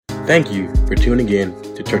Thank you for tuning in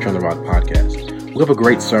to Church on the Rock podcast. We have a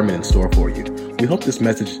great sermon in store for you. We hope this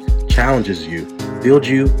message challenges you, builds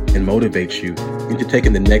you, and motivates you into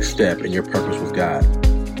taking the next step in your purpose with God.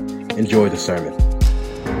 Enjoy the sermon.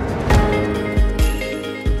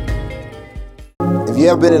 If you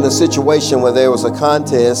ever been in a situation where there was a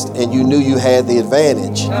contest and you knew you had the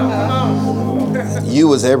advantage, you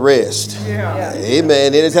was at rest.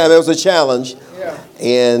 Amen. Anytime there was a challenge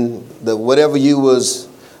and whatever you was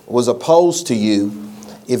opposed to you,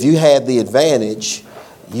 if you had the advantage,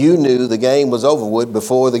 you knew the game was over with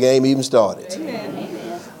before the game even started.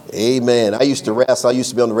 Amen. I used to wrestle. I used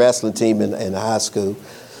to be on the wrestling team in high school.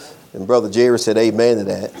 And Brother Jerry said amen to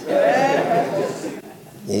that.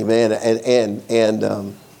 Amen. And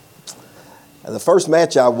the first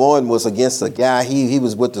match I won was against a guy. He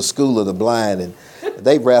was with the School of the Blind, and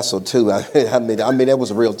they wrestled too. I mean, that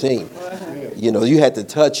was a real team. You know, you had to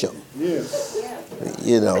touch them.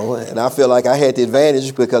 You know, and I feel like I had the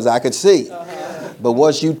advantage because I could see. But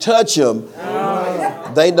once you touch them,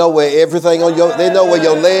 they know where everything on they know where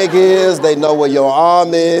your leg is. They know where your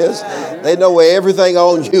arm is. They know where everything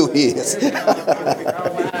on you is.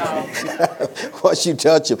 Once you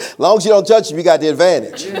touch them, as long as you don't touch them, you got the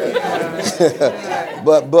advantage.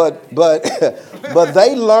 but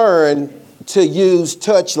they learn to use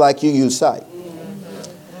touch like you use sight.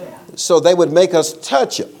 So they would make us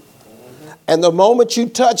touch them. And the moment you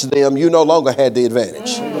touch them, you no longer had the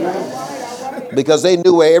advantage. Because they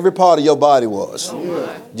knew where every part of your body was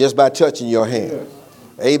just by touching your hand.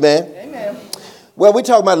 Amen? Well, we're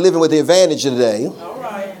talking about living with the advantage today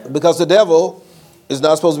because the devil is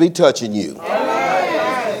not supposed to be touching you.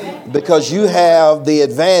 Because you have the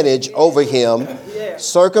advantage over him.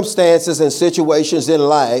 Circumstances and situations in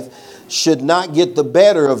life should not get the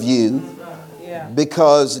better of you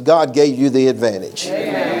because God gave you the advantage.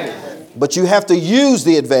 But you have to use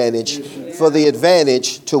the advantage for the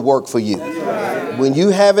advantage to work for you. When you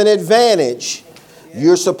have an advantage,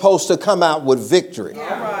 you're supposed to come out with victory.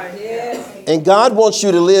 And God wants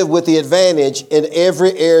you to live with the advantage in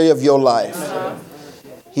every area of your life.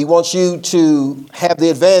 He wants you to have the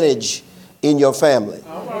advantage in your family.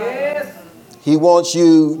 He wants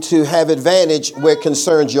you to have advantage where it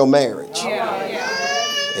concerns your marriage.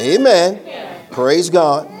 Amen. Praise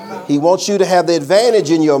God. He wants you to have the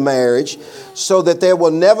advantage in your marriage so that there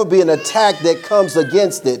will never be an attack that comes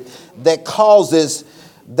against it that causes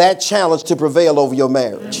that challenge to prevail over your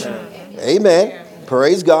marriage. Amen.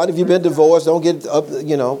 Praise God. If you've been divorced, don't get up,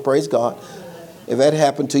 praise God. If that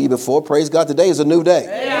happened to you before, praise God. Today is a new day.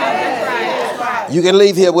 You can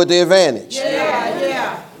leave here with the advantage.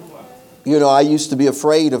 You know, I used to be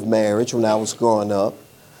afraid of marriage when I was growing up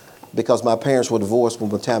because my parents were divorced from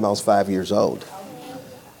the time I was 5 years old.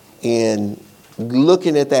 And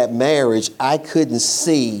looking at that marriage, I couldn't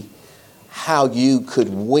see how you could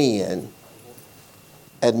win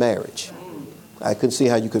at marriage. I couldn't see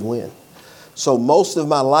how you could win. So most of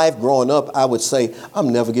my life growing up, I would say,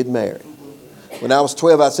 I'm never getting married. When I was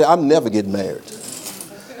 12, I'd say, I'm never getting married.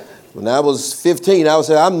 When I was 15, I would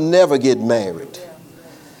say, I'm never getting married.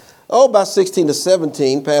 Oh, about 16 to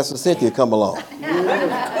 17, Pastor Cynthia come along.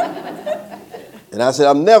 And I said,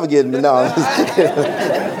 I'm never getting married.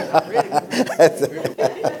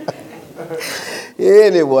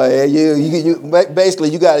 Anyway, you basically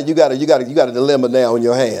you got a dilemma now in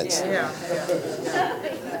your hands.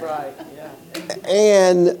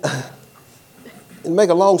 And to make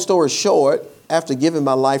a long story short, after giving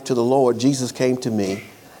my life to the Lord, Jesus came to me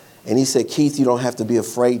and he said, Keith, you don't have to be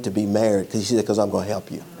afraid to be married because I'm going to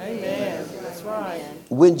help you. Amen. That's right.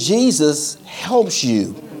 When Jesus helps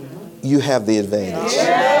you, you have the advantage.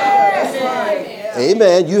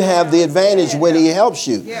 Amen. You have the advantage when he helps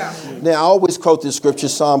you. Now, I always quote this scripture,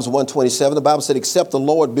 Psalms 127. The Bible said, except the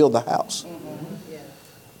Lord build the house,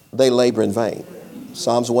 they labor in vain.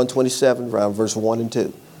 Psalms 127, around verse 1 and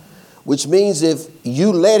 2. Which means if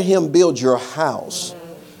you let him build your house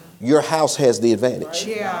has the advantage.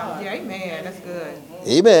 Amen. That's good.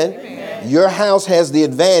 Amen. Your house has the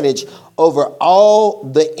advantage over all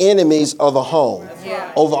the enemies of the home,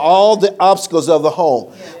 over all the obstacles of the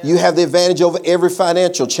home. You have the advantage over every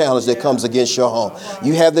financial challenge that comes against your home.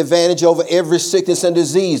 You have the advantage over every sickness and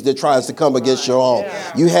disease that tries to come against your home.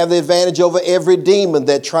 You have the advantage over every demon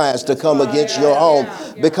that tries to come against your home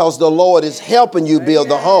because the Lord is helping you build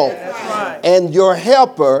the home. And your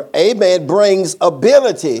helper, amen, brings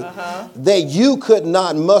ability that you could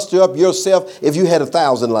not muster up yourself if you had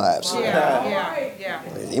 1,000 lives.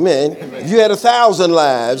 Amen. If you had 1,000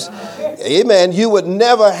 lives, amen, you would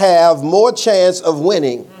never have more chance of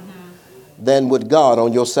winning than with God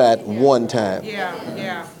on your side one time.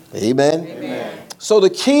 Amen. So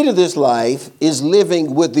the key to this life is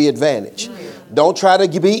living with the advantage. Don't try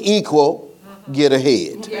to be equal, get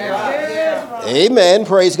ahead. Amen.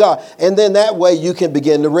 Praise God. And then that way you can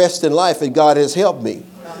begin to rest in life, and God has helped me.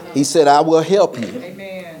 He said, I will help you.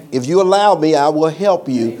 If you allow me, I will help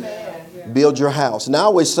you build your house. And I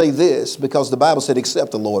always say this because the Bible said,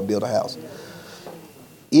 except the Lord build a house.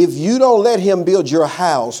 If you don't let him build your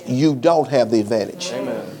house, you don't have the advantage.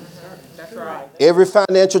 Amen. That's right. Every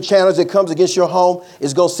financial challenge that comes against your home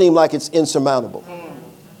is going to seem like it's insurmountable.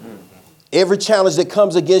 Every challenge that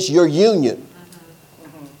comes against your union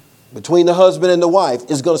between the husband and the wife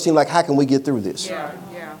is going to seem like, how can we get through this? Yeah.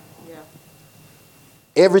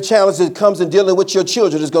 Every challenge that comes in dealing with your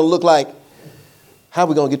children is going to look like, how are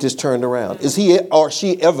we going to get this turned around? Is he or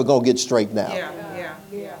she ever going to get straightened out? Yeah.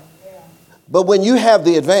 But when you have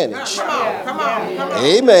the advantage, come on.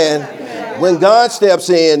 Amen. When God steps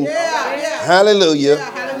in,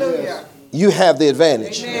 hallelujah, you have the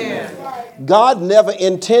advantage. God never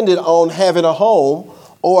intended on having a home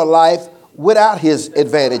or a life without his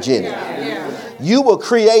advantage in it. You were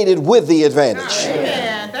created with the advantage.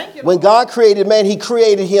 When God created man, he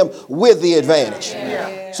created him with the advantage.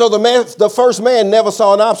 So the first man never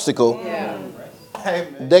saw an obstacle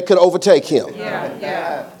that could overtake him.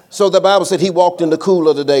 So the Bible said he walked in the cool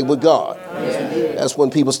of the day with God. That's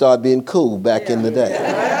when people started being cool back in the day.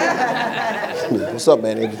 What's up,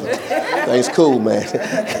 man? Things cool,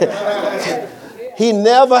 man. He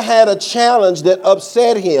never had a challenge that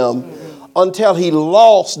upset him until he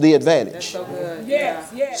lost the advantage.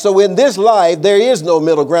 So in this life, there is no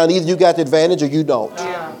middle ground. Either you got the advantage or you don't.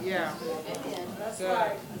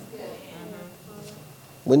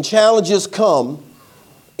 When challenges come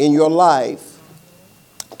in your life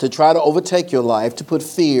to try to overtake your life, to put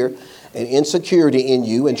fear and insecurity in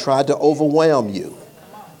you and try to overwhelm you,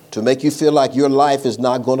 to make you feel like your life is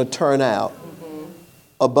not going to turn out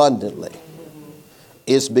abundantly,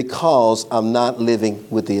 it's because I'm not living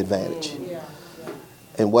with the advantage.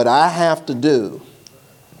 And what I have to do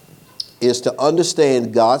is to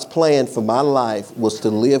understand God's plan for my life was to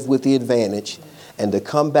live with the advantage and to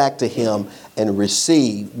come back to him and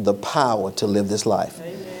receive the power to live this life.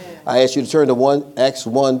 Amen. I ask you to turn to Acts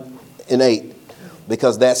 1:8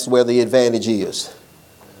 because that's where the advantage is.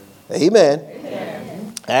 Amen.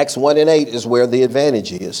 Amen. Acts 1:8 is where the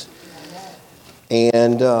advantage is.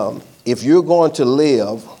 And if you're going to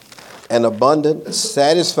live an abundant,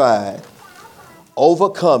 satisfied,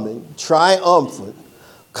 overcoming, triumphant,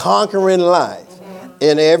 conquering life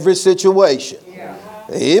in every situation,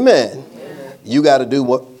 amen, you got to do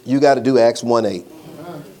what you got to do. Acts 1:8.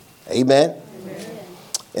 Amen.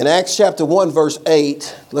 In Acts chapter 1, verse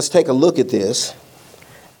 8, let's take a look at this.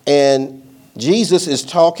 And Jesus is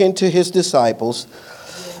talking to his disciples,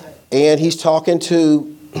 and he's talking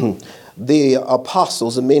to the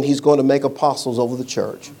apostles, and men he's going to make apostles over the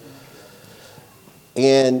church.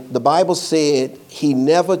 And the Bible said he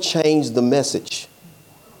never changed the message.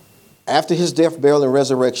 After his death, burial, and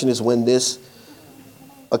resurrection is when this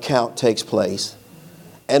account takes place.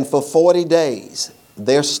 And for 40 days,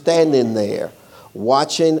 they're standing there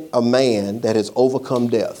watching a man that has overcome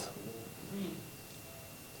death.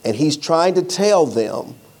 And he's trying to tell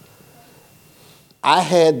them, I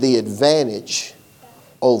had the advantage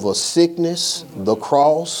over sickness, the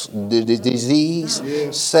cross, the disease,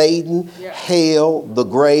 Satan, hell, the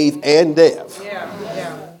grave, and death.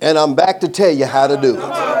 And I'm back to tell you how to do it.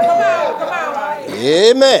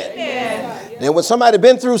 Amen. And when somebody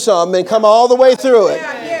been through something and come all the way through it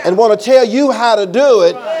and want to tell you how to do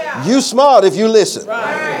it, you smart if you listen.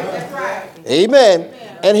 Amen.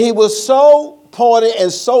 And he was so pointed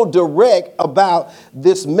and so direct about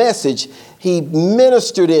this message. He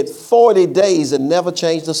ministered it 40 days and never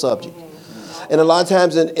changed the subject. And a lot of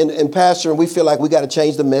times in pastoring, we feel like we got to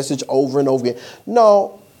change the message over and over again.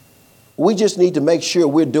 No, we just need to make sure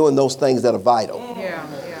we're doing those things that are vital.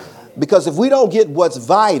 Because if we don't get what's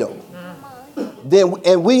vital, then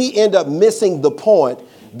and we end up missing the point,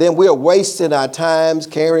 then we're wasting our times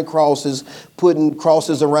carrying crosses, putting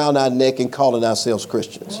crosses around our neck and calling ourselves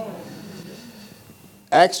Christians.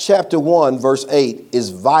 Acts chapter 1, verse 8 is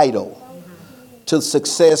vital to the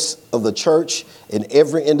success of the church and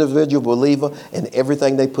every individual believer, and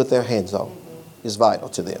everything they put their hands on is vital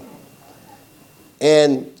to them.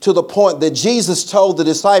 And to the point that Jesus told the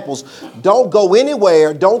disciples, don't go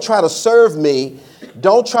anywhere, don't try to serve me,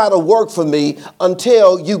 don't try to work for me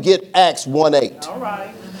until you get Acts 1:8. All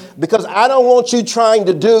right. Because I don't want you trying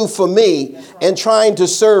to do for me and trying to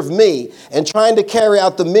serve me and trying to carry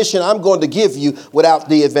out the mission I'm going to give you without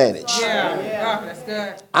the advantage. Yeah. Oh, that's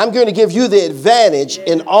good. I'm going to give you the advantage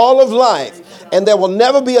in all of life And there will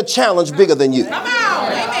never be a challenge bigger than you. Come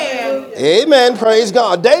on. Amen. Amen. Praise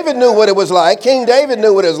God. David knew what it was like. King David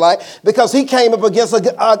knew what it was like because he came up against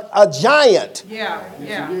a giant. Yeah.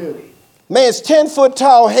 Yeah. Man's 10-foot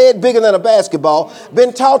tall, head bigger than a basketball,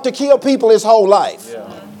 been taught to kill people his whole life.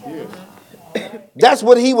 That's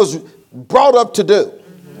what he was brought up to do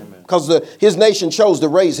because his nation chose to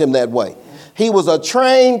raise him that way. He was a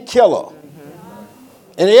trained killer.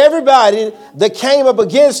 And everybody that came up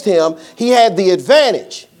against him, he had the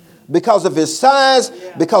advantage because of his size,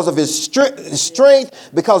 because of his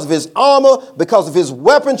strength, because of his armor, because of his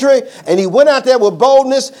weaponry. And he went out there with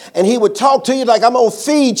boldness and he would talk to you like, I'm going to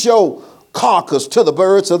feed your carcass to the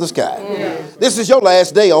birds of the sky. This is your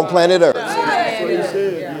last day on planet Earth.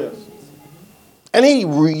 And he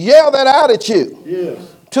yelled that out at you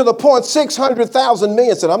to the point 600,000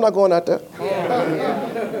 men said, I'm not going out there.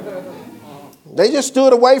 They just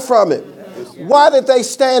stood away from it. Why did they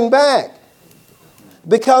stand back?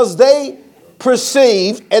 Because they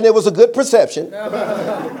perceived, and it was a good perception,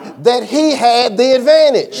 that he had the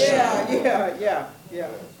advantage. Yeah.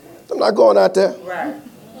 I'm not going out there. Right.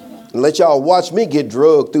 And let y'all watch me get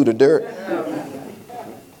drugged through the dirt.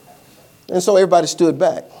 And so everybody stood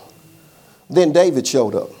back. Then David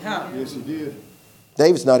showed up. Yes, he did.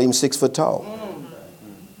 David's not even 6 foot tall.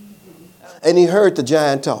 And he heard the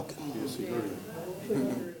giant talking.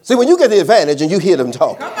 See, when you get the advantage and you hear them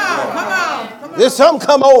talking, Come on. there's something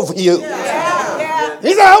come over you. He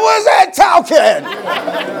said, who was that talking?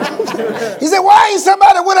 He said, why ain't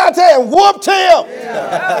somebody went out there and whooped him?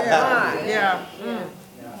 Yeah.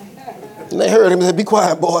 And they heard him and said, be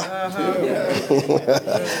quiet, boy.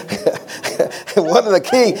 And one of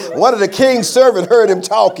the king's servant heard him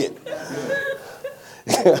talking.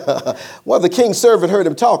 One of the king's servant heard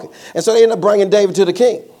him talking. And so they ended up bringing David to the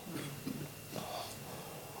king.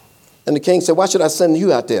 And the king said, why should I send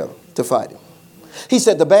you out there to fight him? He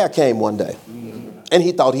said, the bear came one day. And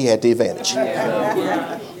he thought he had the advantage.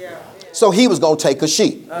 So he was going to take a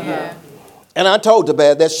sheep. And I told the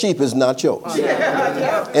bear, that sheep is not yours.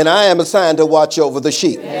 And I am assigned to watch over the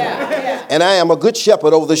sheep. And I am a good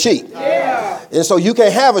shepherd over the sheep. And so you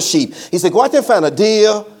can't have a sheep. He said, go out there and find a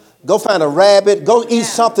deer. Go find a rabbit. Go eat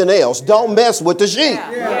something else. Don't mess with the sheep.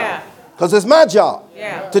 Because it's my job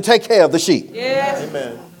to take care of the sheep.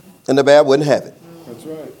 Amen. And the bear wouldn't have it. That's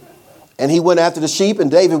right. And he went after the sheep,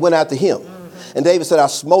 and David went after him. And David said, I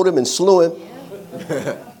smote him and slew him.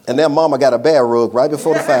 And then mama got a bear rug right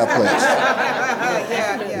before the fireplace.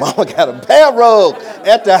 Mama got a bear rug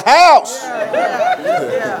at the house.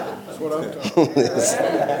 That's what I'm talking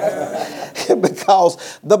about.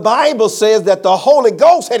 Because the Bible says that the Holy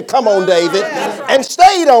Ghost had come on David and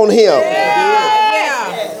stayed on him.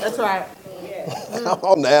 That's right. Come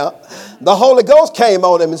on now. The Holy Ghost came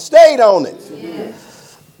on him and stayed on it.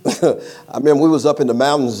 I remember we was up in the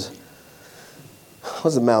mountains.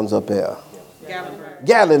 What's the mountains up there?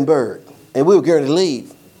 Gatlinburg. And we were going to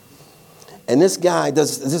leave. And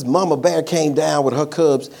this mama bear came down with her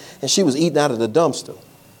cubs, and she was eating out of the dumpster.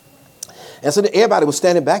 And so everybody was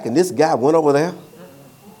standing back, and this guy went over there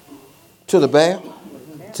to the bear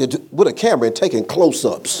with a camera and taking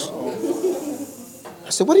close-ups. I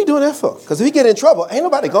said, what are you doing that for? Because if he get in trouble, ain't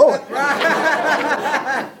nobody going.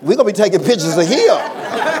 We're going to be taking pictures of him.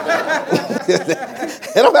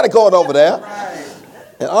 Ain't nobody going over there.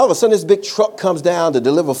 And all of a sudden, this big truck comes down to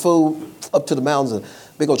deliver food up to the mountains. A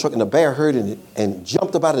big old truck, and the bear heard it and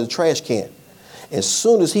jumped up out of the trash can. As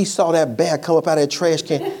soon as he saw that bear come up out of that trash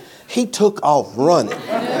can, he took off running.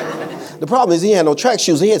 The problem is he had no track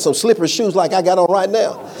shoes. He had some slippery shoes like I got on right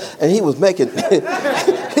now. And he was making,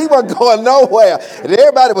 he wasn't going nowhere. And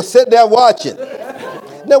everybody was sitting there watching.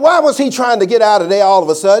 Now, why was he trying to get out of there all of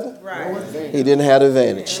a sudden? He didn't have the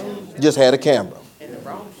advantage. He just had a camera.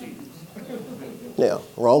 Yeah,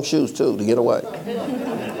 wrong shoes too to get away.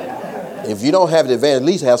 If you don't have the advantage, at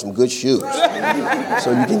least have some good shoes,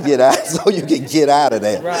 so you can get out. So you can get out of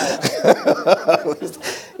there.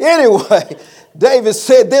 Anyway, David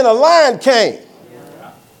said, then a lion came.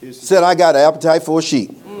 Said, I got an appetite for a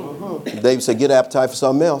sheep. David said, get an appetite for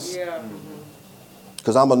something else,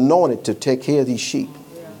 because I'm anointed to take care of these sheep.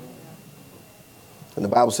 And the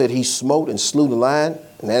Bible said he smote and slew the lion,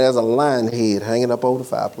 and that has a lion head hanging up over the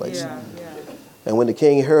fireplace. And when the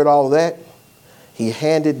king heard all of that, he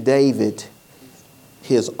handed David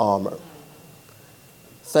his armor,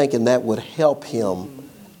 thinking that would help him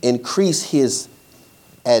increase his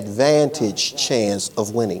advantage chance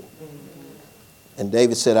of winning. And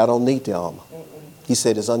David said, I don't need the armor. He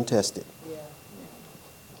said, it's untested.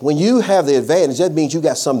 When you have the advantage, that means you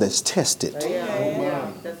got something that's tested.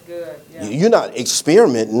 That's good. You're not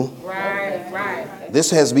experimenting. Right. This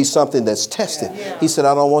has to be something that's tested. He said,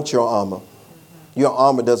 I don't want your armor. Your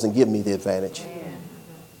armor doesn't give me the advantage.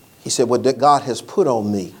 He said, what God has put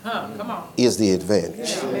on me is the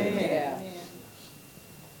advantage.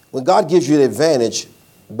 When God gives you the advantage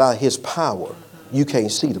by his power, you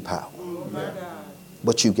can't see the power.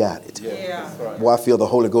 But you got it. Boy, I feel the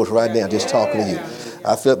Holy Ghost right now just talking to you.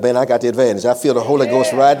 I feel, man, I got the advantage. I feel the Holy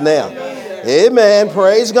Ghost right now. Amen.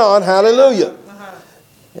 Praise God. Hallelujah.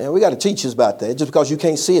 And we got to teach us about that. Just because you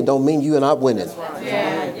can't see it don't mean you're not winning.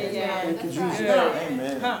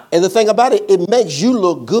 And the thing about it, it makes you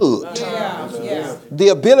look good. The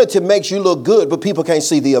ability makes you look good, but people can't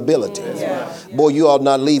see the ability. Boy, you ought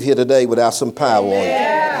not leave here today without some power on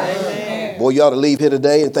you. Boy, you ought to leave here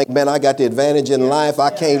today and think, man, I got the advantage in life. I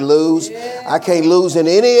can't lose. I can't lose in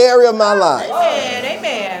any area of my life.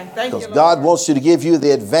 Because God wants you to give you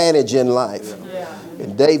the advantage in life.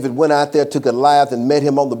 And David went out there, took Goliath and met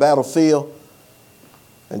him on the battlefield.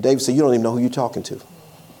 And David said, you don't even know who you're talking to.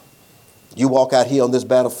 You walk out here on this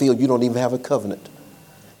battlefield, you don't even have a covenant.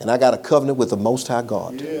 And I got a covenant with the Most High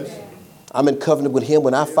God. I'm in covenant with him.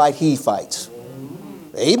 When I fight, he fights.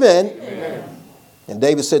 Amen. And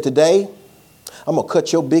David said, today, I'm going to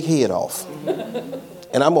cut your big head off.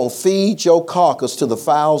 And I'm going to feed your carcass to the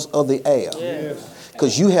fowls of the air.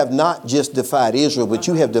 Because you have not just defied Israel, but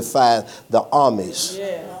you have defied the armies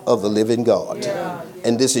of the living God.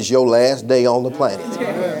 And this is your last day on the planet.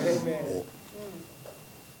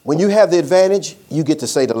 When you have the advantage, you get to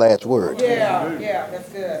say the last word. That's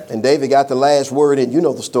good. And David got the last word, and you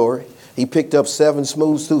know the story. He picked up 7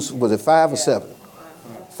 smooth stones. Was it 5 or 7?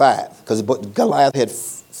 5. Because Goliath had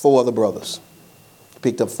 4 other brothers. He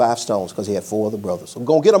picked up 5 stones because he had 4 other brothers. So we're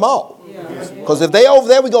going to get them all. Because if they over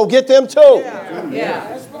there, we're going to get them too.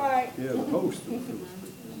 That's right.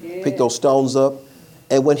 Picked those stones up.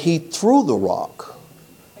 And when he threw the rock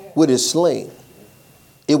with his sling,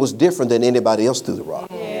 it was different than anybody else threw the rock.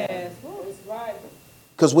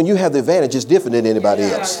 Because when you have the advantage, it's different than anybody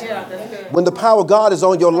else. When the power of God is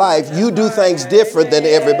on your life, you do things different than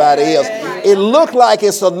everybody else. It looked like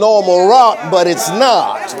it's a normal rock, but it's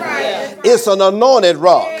not. It's an anointed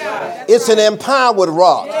rock. It's an empowered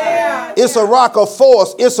rock. It's a rock of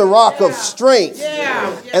force. It's a rock of strength.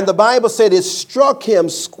 And the Bible said it struck him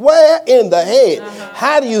square in the head.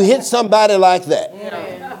 How do you hit somebody like that?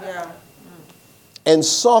 And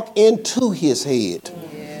sunk into his head.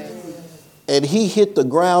 And he hit the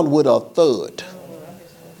ground with a thud.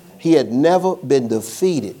 He had never been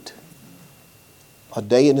defeated a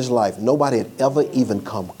day in his life. Nobody had ever even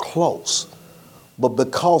come close. But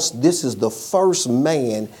because this is the first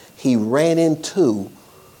man he ran into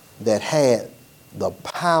that had the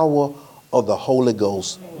power of the Holy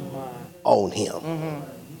Ghost on him.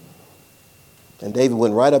 And David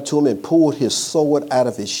went right up to him and pulled his sword out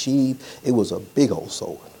of his sheath. It was a big old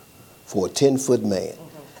sword for a 10-foot man.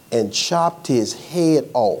 And chopped his head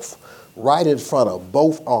off right in front of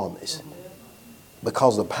both armies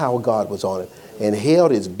because the power of God was on him. And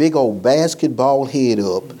held his big old basketball head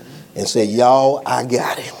up and said, y'all, I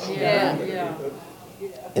got him.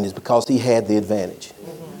 And it's because he had the advantage.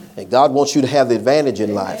 And God wants you to have the advantage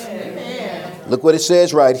in life. Look what it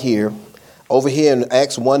says right here, over here in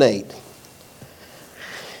Acts 1:8.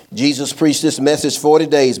 Jesus preached this message 40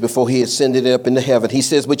 days before he ascended up into heaven. He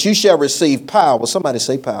says, but you shall receive power. Somebody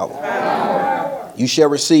say power. Power. You shall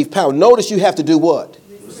receive power. Notice you have to do what?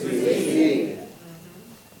 Receive.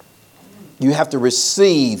 You have to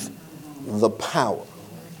receive the power.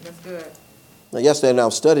 That's good. Now, yesterday when I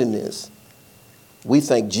was studying this, we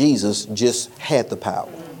think Jesus just had the power.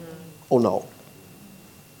 Oh, no.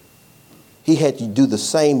 He had to do the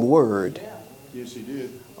same word. Yes, he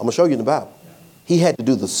did. I'm going to show you in the Bible. He had to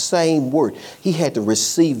do the same word. He had to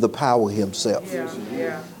receive the power himself.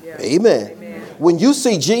 Amen. When you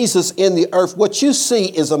see Jesus in the earth, what you see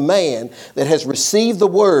is a man that has received the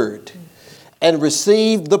word and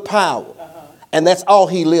received the power. And that's all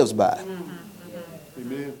he lives by.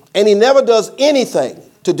 Amen. And he never does anything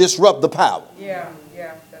to disrupt the power.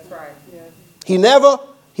 That's right. He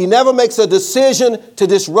never makes a decision to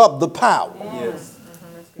disrupt the power.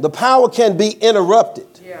 The power can be interrupted.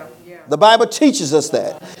 The Bible teaches us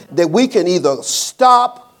that we can either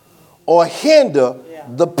stop or hinder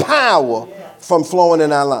the power from flowing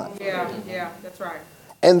in our life. That's right.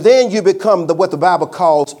 And then you become what the Bible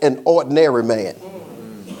calls an ordinary man.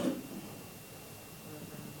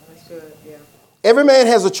 That's good. Every man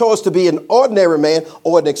has a choice to be an ordinary man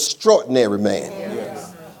or an extraordinary man.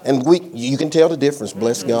 And you can tell the difference,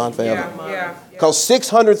 bless God forever. Because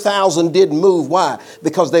 600,000 didn't move. Why?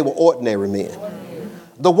 Because they were ordinary men.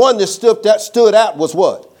 The one that stood out was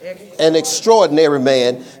what? An extraordinary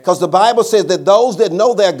man, because the Bible says that those that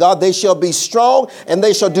know their God, they shall be strong and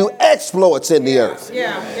they shall do exploits in the earth.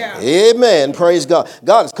 Amen. Praise God.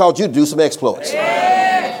 God has called you to do some exploits.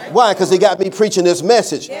 Why? Because he got me preaching this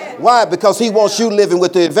message. Why? Because he wants you living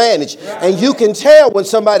with the advantage. And you can tell when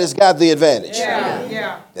somebody's got the advantage.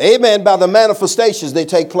 Amen. By the manifestations that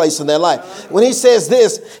take place in their life. When he says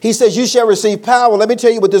this, he says, you shall receive power. Let me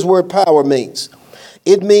tell you what this word power means.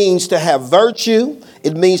 It means to have virtue.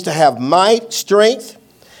 It means to have might, strength.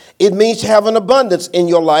 It means to have an abundance in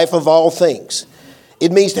your life of all things.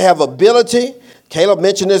 It means to have ability. Caleb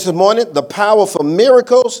mentioned this morning, the power for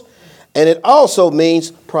miracles. And it also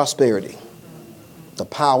means prosperity, the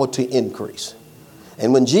power to increase.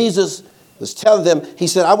 And when Jesus was telling them, he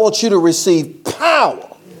said, I want you to receive power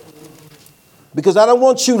because I don't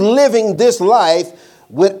want you living this life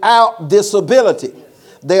without this ability.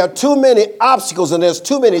 There are too many obstacles and there's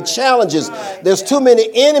too many challenges. There's too many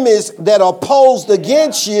enemies that are posed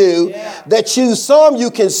against you that some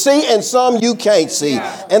you can see and some you can't see.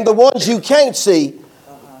 And the ones you can't see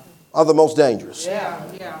are the most dangerous.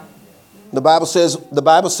 The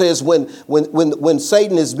Bible says when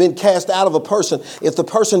Satan has been cast out of a person, if the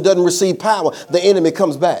person doesn't receive power, the enemy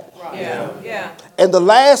comes back. And the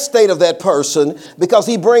last state of that person, because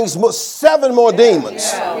he brings 7 more demons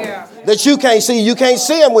that you can't see. You can't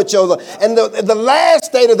see them with your... And the last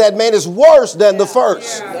state of that man is worse than the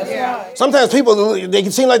first. Sometimes people, they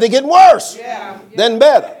can seem like they're getting worse than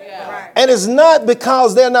better. And it's not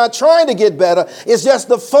because they're not trying to get better. It's just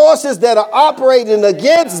the forces that are operating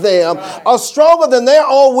against them are stronger than their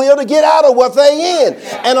own will to get out of what they're in.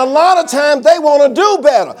 And a lot of times they want to do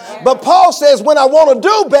better. But Paul says, when I want to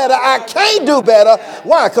do better, I can't do better.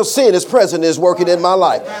 Why? Because sin is present, is working in my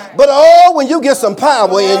life. But when you get some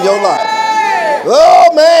power in your life.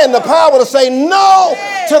 Oh man, the power to say no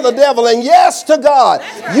to the devil and yes to God.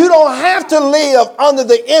 You don't have to live under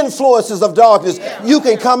the influences of darkness. You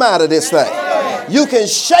can come out of this thing. You can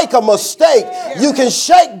shake a mistake. You can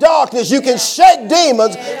shake darkness. You can shake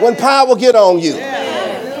demons when power get on you.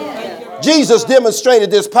 Jesus demonstrated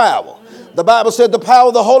this power. The Bible said the power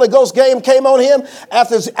of the Holy Ghost came on him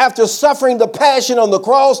after suffering the passion on the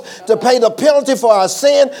cross to pay the penalty for our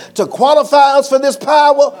sin, to qualify us for this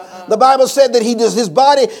power. The Bible said that his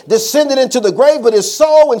body descended into the grave, but his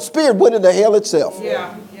soul and spirit went into hell itself.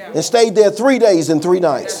 And stayed there 3 days and 3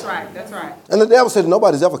 nights. That's right. And the devil said,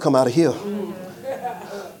 nobody's ever come out of hell.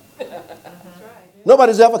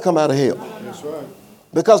 Nobody's ever come out of hell. That's right.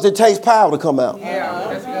 Because it takes power to come out.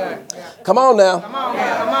 That's good. Come on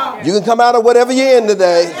now. You can come out of whatever you're in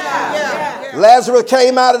today. Lazarus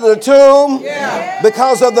came out of the tomb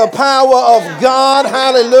because of the power of God.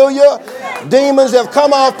 Hallelujah. Demons have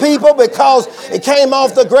come off people because it came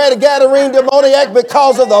off the great Gadarene demoniac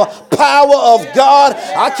because of the power of God.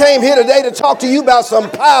 I came here today to talk to you about some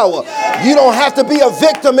power. You don't have to be a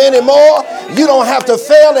victim anymore. You don't have to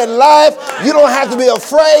fail in life. You don't have to be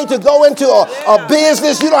afraid to go into a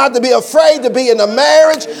business. You don't have to be afraid to be in a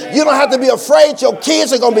marriage. You don't have to be afraid your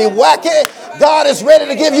kids are going to be wacky. God is ready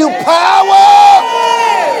to give you power.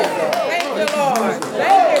 Thank you, Lord.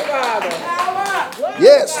 Thank you, Father.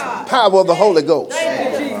 Yes, power of the Holy Ghost.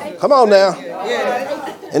 Come on now.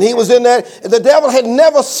 And he was in that. The devil had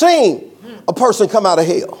never seen a person come out of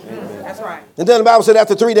hell. That's right. And then the Bible said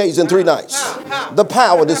after 3 days and 3 nights, the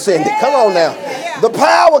power descended. Come on now. The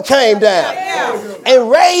power came down and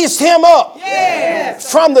raised him up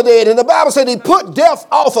from the dead. And the Bible said he put death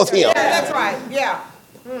off of him. That's right.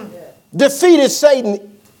 Defeated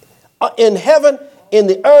Satan in heaven, in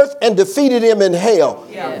the earth, and defeated him in hell.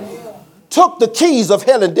 Took the keys of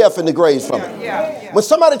hell and death and the grave from him. When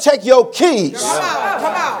somebody take your keys,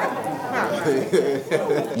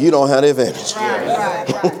 you don't have the advantage.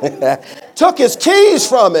 Took his keys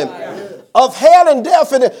from him of hell and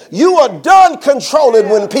death, and you are done controlling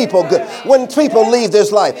when people leave this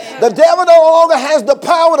life. The devil no longer has the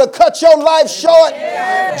power to cut your life short.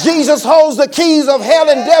 Jesus holds the keys of hell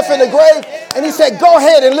and death in the grave, and he said, go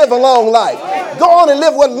ahead and live a long life. Go on and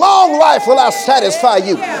live with long life will I satisfy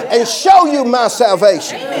you and show you my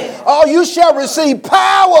salvation. Oh, you shall receive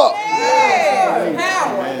power.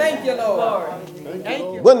 Power. Thank you, Lord.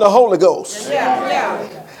 Thank you. When the Holy Ghost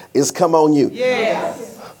is come on you.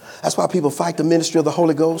 That's why people fight the ministry of the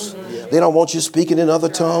Holy Ghost. They don't want you speaking in other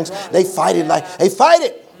tongues. They fight it like, they fight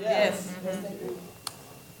it.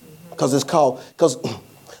 Because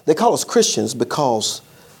they call us Christians because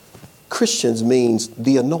Christians means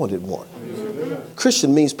the anointed one.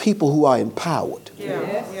 Christian means people who are empowered.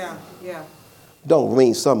 Don't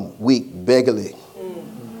mean some weak, beggarly,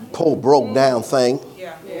 poor, broke down thing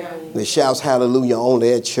that shouts hallelujah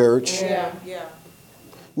only at church.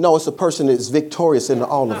 No, it's a person that's victorious in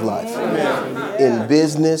all of life. In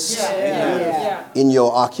business, in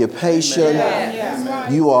your occupation,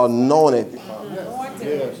 you are anointed.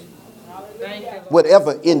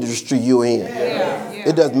 Whatever industry you're in,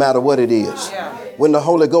 it doesn't matter what it is. When the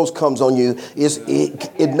Holy Ghost comes on you,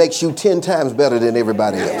 it makes you 10 times better than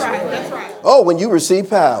everybody else. Oh, when you receive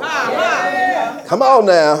power. Come on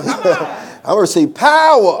now. I receive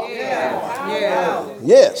power.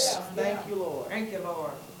 Yes. Thank you,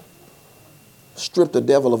 Lord. Stripped the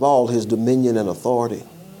devil of all his dominion and authority.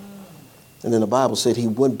 And then the Bible said he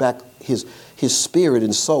went back, his spirit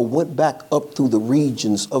and soul went back up through the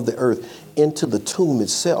regions of the earth into the tomb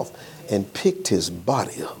itself and picked his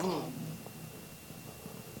body up.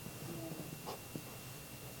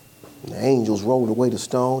 And the angels rolled away the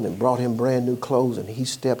stone and brought him brand new clothes, and he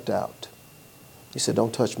stepped out. He said,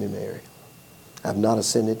 "Don't touch me, Mary. I've not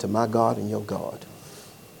ascended to my God and your God,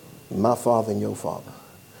 my Father and your Father.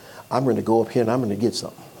 I'm going to go up here and I'm going to get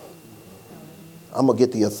something. I'm going to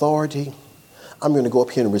get the authority. I'm going to go up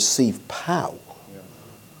here and receive power."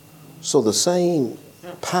 So the same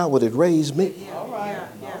power that raised me,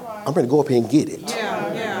 I'm going to go up here and get it.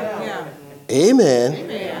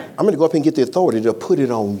 Amen. I'm going to go up here and get the authority to put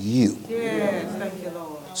it on you.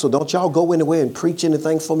 So don't y'all go anywhere and preach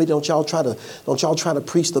anything for me. Don't y'all try to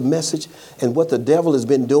preach the message. And what the devil has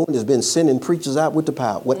been doing has been sending preachers out with the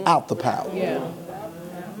power, without the power.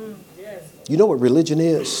 You know what religion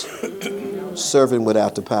is? Serving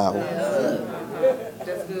without the power.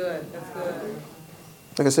 That's good.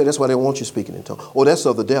 Like I said, that's why they want you speaking in tongues. Oh, that's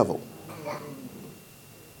of the devil.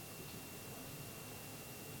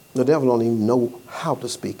 The devil don't even know how to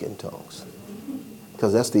speak in tongues,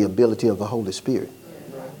 because that's the ability of the Holy Spirit.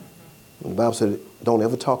 And the Bible said, don't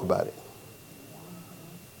ever talk about it.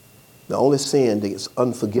 The only sin that is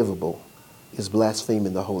unforgivable is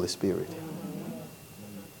blaspheming the Holy Spirit,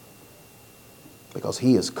 because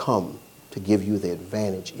he has come to give you the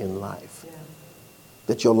advantage in life,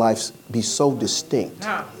 that your life be so distinct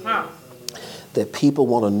that people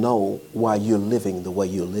want to know why you're living the way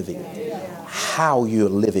you're living, how you're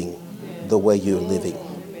living the way you're living.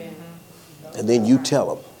 And then you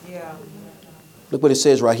tell them. Look what it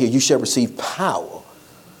says right here. You shall receive power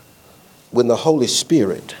when the Holy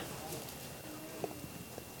Spirit,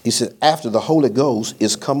 he said, after the Holy Ghost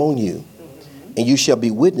is come on you, and you shall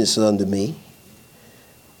be witnesses unto me,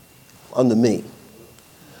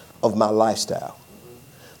 of my lifestyle.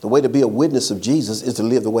 The way to be a witness of Jesus is to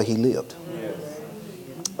live the way he lived.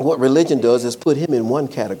 What religion does is put him in one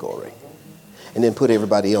category and then put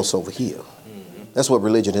everybody else over here. That's what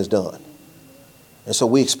religion has done. And so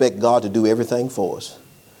we expect God to do everything for us.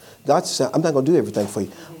 God said, I'm not going to do everything for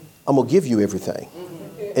you. I'm going to give you everything.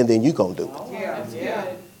 And then you're going to do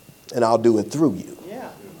it. And I'll do it through you.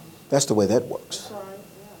 That's the way that works.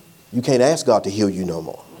 You can't ask God to heal you no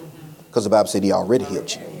more, because the Bible said he already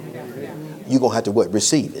healed you. You're going to have to what?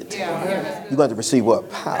 Receive it. You're going to have to receive what?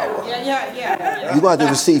 Power. You're going to have to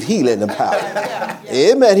receive healing and power.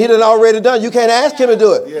 Amen. He done already done. You can't ask him to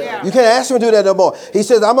do it. You can't ask him to do that no more. He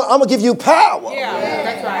says, I'm going to give you power.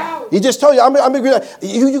 That's right. He just told you,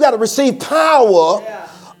 you got to receive power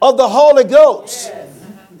of the Holy Ghost.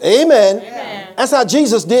 Amen. That's how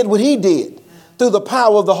Jesus did what he did, through the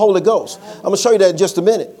power of the Holy Ghost. I'm going to show you that in just a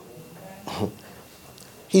minute.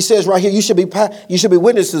 He says right here, you should be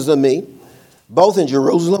witnesses of me, both in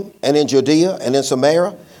Jerusalem and in Judea and in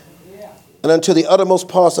Samaria and unto the uttermost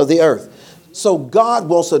parts of the earth. So God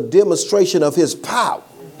wants a demonstration of his power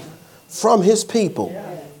from his people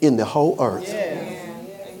in the whole earth.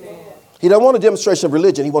 He don't want a demonstration of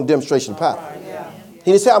religion. He wants a demonstration of power.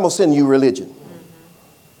 He didn't say, I'm going to send you religion.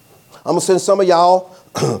 I'm going to send some of y'all.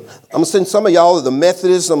 I'm going to send some of y'all to the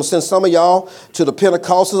Methodists. I'm going to send some of y'all to the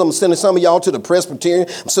Pentecostals. I'm going to send some of y'all to the Presbyterian. I'm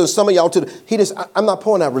going to send some of y'all to the... I'm not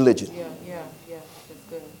pouring out religion.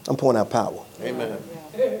 I'm pouring out power. Amen.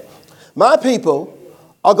 My people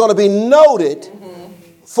are going to be noted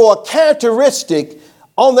for a characteristic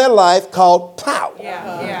on their life called power.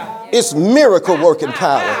 It's miracle working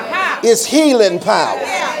power. It's healing power.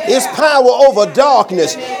 It's power over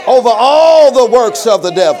darkness, over all the works of the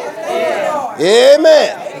devil.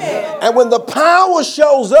 Amen. And when the power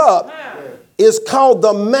shows up, it's called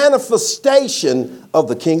the manifestation of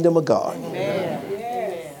the kingdom of God.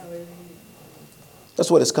 That's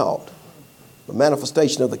what it's called. The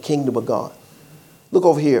manifestation of the kingdom of God. Look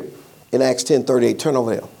over here in Acts 10:38. Turn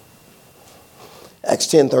over there. Acts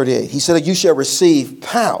 10:38. He said, you shall receive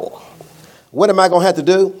power. What am I going to have to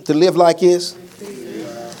do to live like this?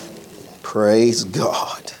 Praise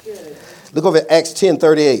God. Look over at Acts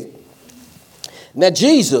 10:38. Now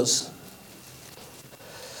Jesus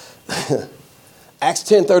Acts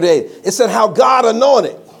 10:38. It said how God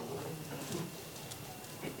anointed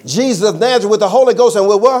Jesus of Nazareth with the Holy Ghost and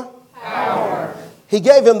with what? Power. He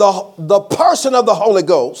gave him the person of the Holy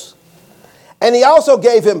Ghost. And he also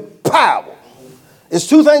gave him power. It's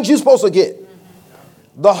two things you're supposed to get.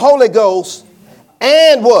 The Holy Ghost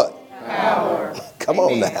and what? Power. Come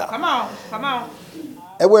on now. Come on. Come on.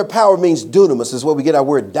 That word power means dunamis. Is where we get our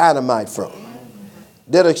word dynamite from.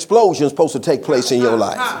 That explosion is supposed to take place in your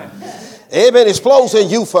life. Amen. Explodes in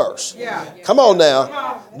you first. Yeah. Come on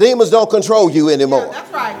now. Demons don't control you anymore. Yeah,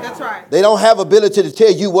 that's right. That's right. They don't have ability to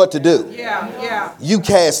tell you what to do. Yeah. Yeah. You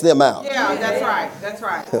cast them out. Yeah. That's right. That's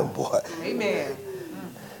right. Oh, boy. Amen.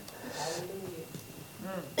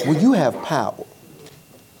 When you have power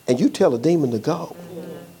and you tell a demon to go,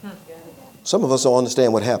 some of us don't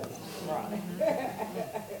understand what happened.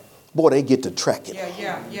 Boy, they get to tracking.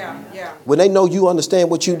 Yeah. When they know you understand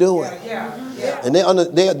what you're doing, Yeah. and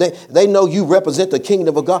they know you represent the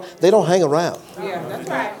kingdom of God, they don't hang around. Yeah. That's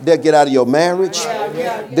right. They'll get out of your marriage.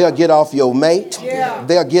 They'll get off your mate.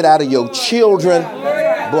 They'll get out of your children.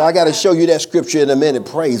 Boy, I got to show you that scripture in a minute.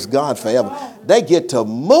 Praise God forever. They get to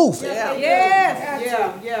moving.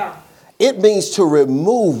 Yes. Yeah. It means to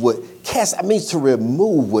remove with cast. It means to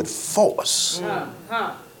remove with force.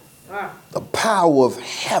 The power of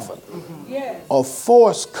heaven. Yes. A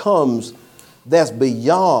force comes that's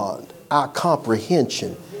beyond our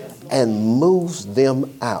comprehension and moves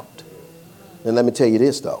them out. And let me tell you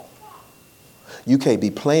this though. You can't be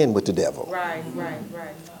playing with the devil. Right.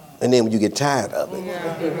 And then when you get tired of it,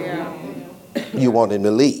 Yeah. you want him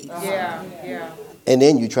to leave. Yeah. And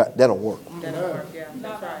then you try, that don't work. That'll work. Yeah.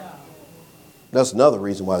 That's right. That's another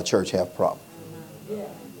reason why the church have problems.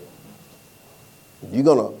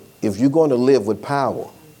 If you're going to live with power,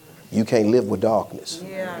 you can't live with darkness.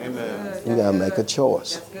 Yeah. Amen. You got to make a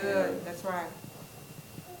choice. That's good. That's right.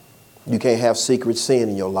 You can't have secret sin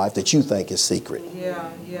in your life that you think is secret.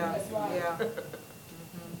 Yeah.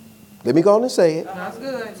 Let me go on and say it. That's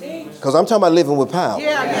good. Because I'm talking about living with power.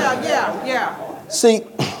 Yeah. See,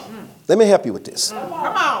 let me help you with this. Come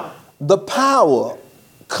on. The power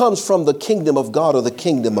comes from the kingdom of God or the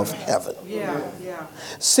kingdom of heaven. Yeah.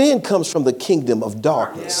 Sin comes from the kingdom of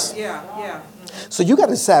darkness. Yeah. So you got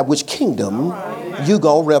to decide which kingdom you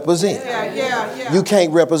going to represent. Yeah. You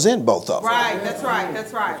can't represent both of them. Right. That's right.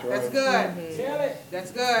 That's good.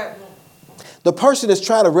 That's good. The person that's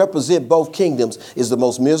trying to represent both kingdoms is the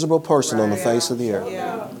most miserable person on the face of the earth.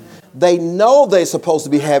 Yeah. They know they're supposed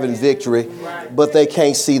to be having victory, but they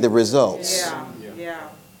can't see the results Yeah.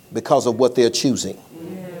 because of what they're choosing.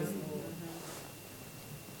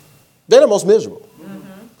 They're the most miserable.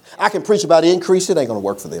 I can preach about increase, it ain't going to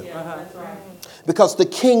work for them. Because the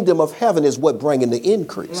kingdom of heaven is what bringing the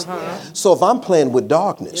increase. So if I'm playing with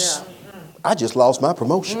darkness, I just lost my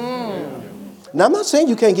promotion. Now, I'm not saying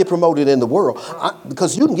you can't get promoted in the world,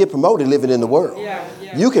 because you can get promoted living in the world.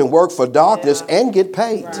 You can work for darkness and get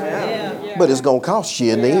paid, but it's going to cost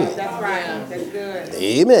you in the end. That's right. That's good.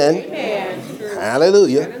 Amen.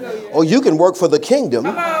 Hallelujah. Or you can work for the kingdom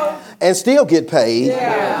and still get paid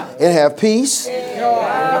and have peace,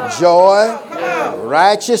 joy,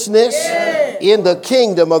 righteousness in the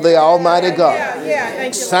kingdom of the Almighty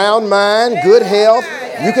God. Sound mind, good health.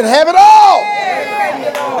 You can have it all.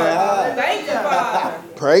 Thank you, Father.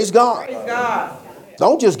 Praise God. God.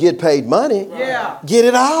 Don't just get paid money. Yeah. Get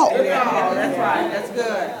it all. That's right. That's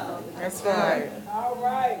good. That's good. All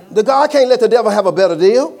right. The God can't let the devil have a better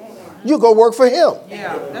deal. You go work for him.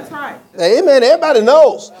 Yeah. That's right. Amen. Everybody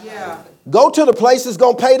knows. Yeah. Go to the place that's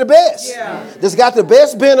going to pay the best. Yeah. That's got the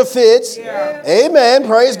best benefits. Yeah. Amen.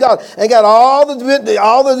 Praise God. And got all the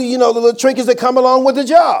the little trinkets that come along with the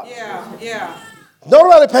job. Yeah.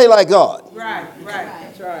 Nobody pay like God. Right.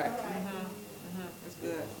 That's right. That's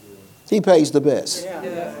good. He pays the best. Yeah.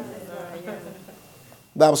 The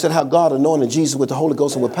Bible said how God anointed Jesus with the Holy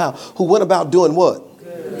Ghost and with power, who went about doing what?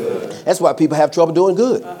 Good. That's why people have trouble doing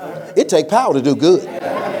good. It takes power to do good.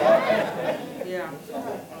 Yeah.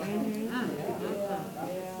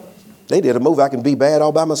 They did a movie, I can be bad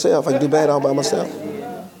all by myself. I can do bad all by myself.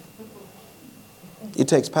 It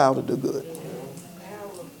takes power to do good.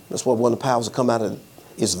 That's what one of the powers that come out of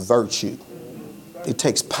is virtue. It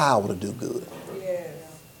takes power to do good.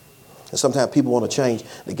 And sometimes people want to change.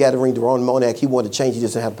 The gathering, the Ron Monak, he wanted to change. He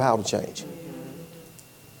doesn't have the power to change.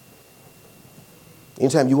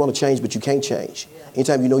 Anytime you want to change, but you can't change.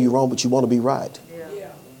 Anytime you know you're wrong, but you want to be right.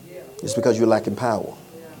 It's because you're lacking power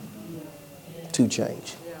to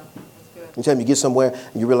change. Anytime you get somewhere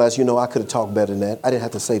and you realize, I could have talked better than that. I didn't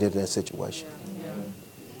have to say that in that situation.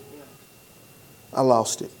 I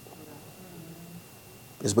lost it.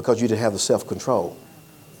 It's because you didn't have the self-control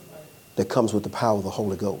that comes with the power of the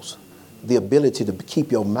Holy Ghost. The ability to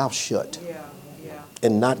keep your mouth shut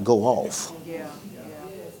and not go off.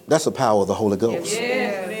 That's the power of the Holy Ghost.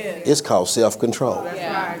 It's called self-control.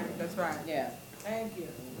 That's right. Yeah. Thank you.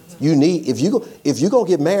 You need, if you're going to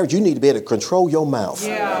get married, you need to be able to control your mouth.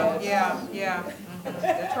 Yeah.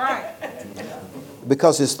 That's right.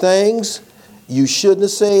 Because it's things you shouldn't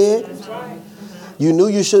have said. That's right. You knew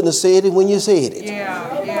you shouldn't have said it when you said it.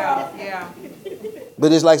 Yeah.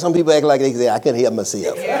 But it's like some people act like they say, I couldn't help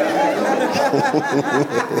myself.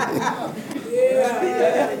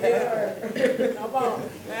 Come on.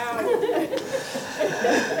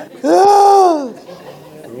 Ah.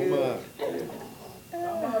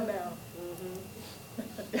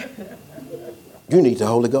 You need the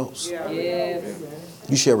Holy Ghost. Yes.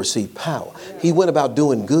 You shall receive power. He went about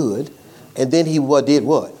doing good, and then he did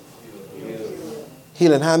what?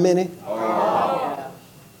 Healing how many?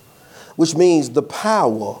 Which means the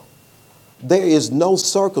power, there is no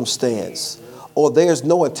circumstance or there's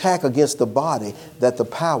no attack against the body that the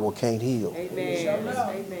power can't heal. Amen.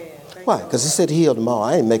 Why? Because he said he healed them all.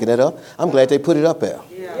 I ain't making that up. I'm glad they put it up there.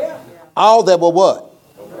 All that were what?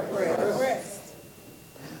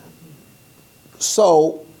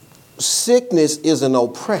 So sickness is an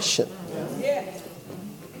oppression.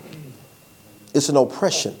 It's an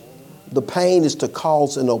oppression. The pain is to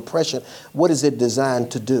cause an oppression. What is it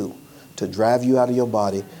designed to do? To drive you out of your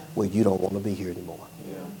body where you don't want to be here anymore.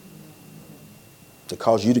 To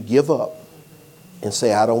cause you to give up and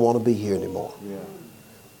say, I don't want to be here anymore.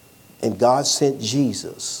 And God sent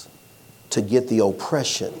Jesus to get the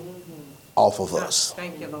oppression off of us.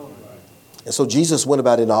 Thank you, Lord. And so Jesus went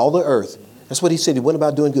about in all the earth. That's what he said. He went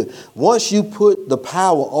about doing good. Once you put the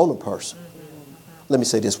power on a person, let me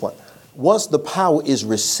say this one. Once the power is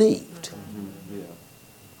received,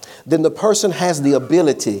 then the person has the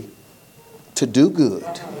ability to do good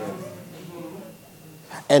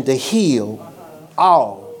and to heal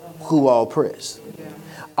all who are oppressed.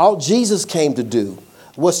 All Jesus came to do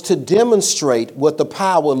was to demonstrate what the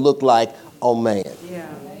power looked like on man.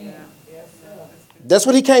 That's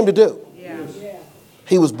what he came to do.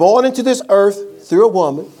 He was born into this earth through a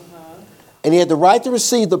woman, and he had the right to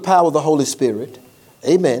receive the power of the Holy Spirit.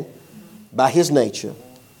 Amen. By his nature,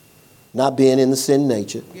 not being in the sin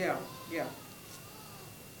nature.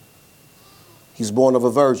 He's born of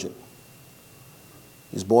a virgin.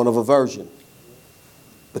 He's born of a virgin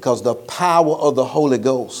because the power of the Holy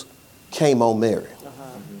Ghost came on Mary.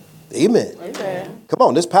 Amen. Come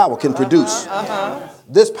on, this power can produce.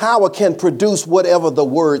 This power can produce whatever the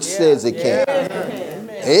word says it can.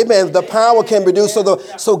 Amen. The power can produce.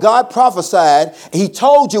 So God prophesied. He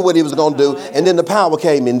told you what he was going to do. And then the power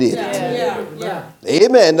came and did it.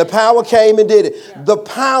 Amen. The power came and did it. The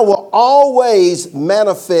power always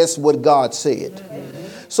manifests what God said.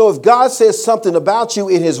 So if God says something about you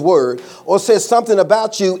in his word or says something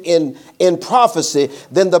about you in prophecy,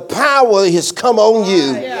 then the power has come on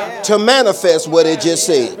you to manifest what it just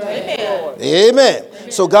said.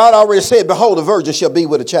 Amen. So God already said, behold, a virgin shall be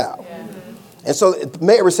with a child. And so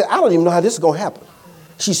Mary said, I don't even know how this is going to happen.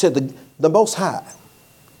 She said, the Most High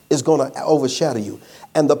is going to overshadow you.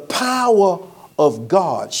 And the power of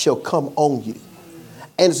God shall come on you.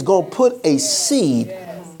 And it's going to put a seed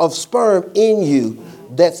of sperm in you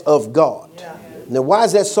that's of God. Now, why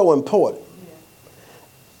is that so important?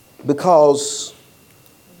 Because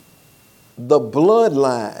the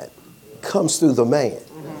bloodline comes through the man.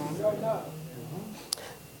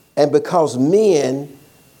 And because men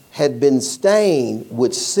had been stained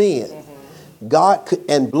with sin, God could,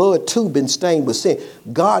 and blood too been stained with sin,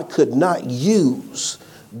 God could not use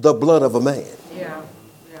the blood of a man.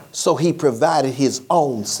 So he provided his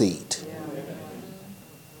own seed,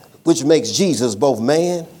 which makes Jesus both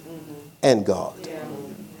man and God.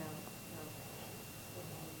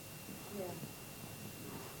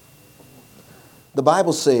 The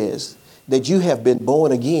Bible says that you have been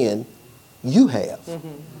born again, you have,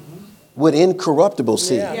 with incorruptible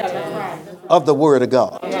seed of the word of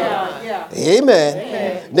God.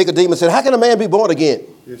 Amen. Nicodemus said, how can a man be born again?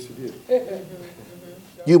 Yes, he did.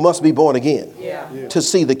 You must be born again to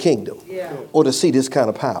see the kingdom or to see this kind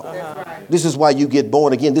of power. This is why you get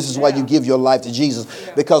born again. This is why you give your life to Jesus,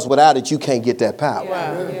 because without it, you can't get that power.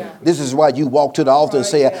 This is why you walk to the altar and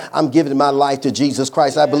say, I'm giving my life to Jesus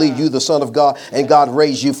Christ. I believe you, the Son of God, and God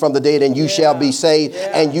raised you from the dead, and you shall be saved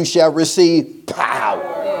and you shall receive power.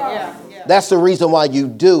 That's the reason why you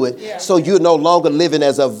do it. So you're no longer living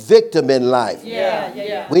as a victim in life. We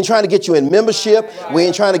ain't trying to get you in membership. We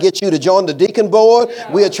ain't trying to get you to join the deacon board.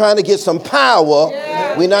 We are trying to get some power.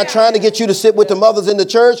 We're not trying to get you to sit with the mothers in the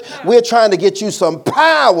church. We're trying to get you some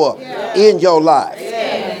power in your life.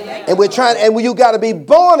 And you got to be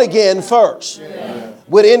born again first.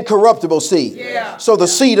 With incorruptible seed. So the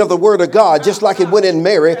seed of the word of God, just like it went in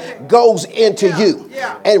Mary, goes into you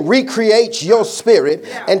and recreates your spirit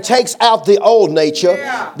and takes out the old nature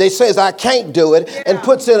that says I can't do it and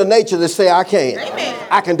puts in a nature that says I can.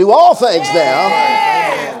 I can do all things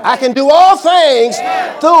now. I can do all things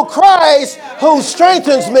through Christ who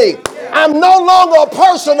strengthens me. I'm no longer a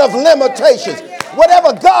person of limitations.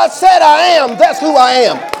 Whatever God said I am, that's who I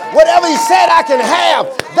am. Whatever he said I can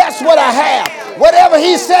have, that's what I have. Whatever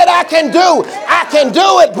he said I can do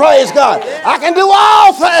it, praise God. I can do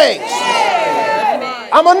all things.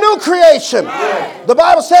 I'm a new creation. The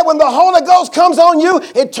Bible said when the Holy Ghost comes on you,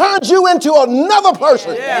 it turns you into another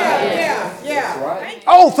person.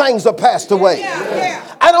 Old things are passed away.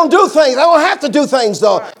 I don't do things. I don't have to do things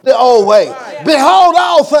the old way. Behold,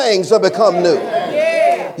 all things have become new.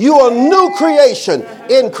 You are a new creation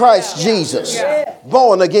in Christ Jesus.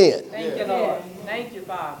 Born again. Thank you, Lord. Thank you,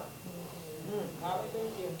 Father.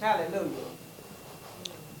 Hallelujah.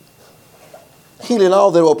 Healing all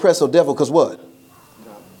that oppress the devil, because what?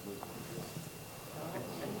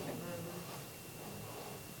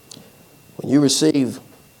 When you receive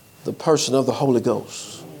the person of the Holy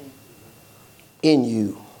Ghost in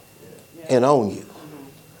you and on you,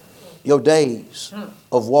 your days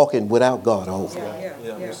of walking without God are over.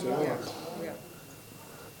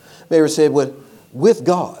 Mary said, well, with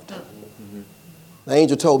God. The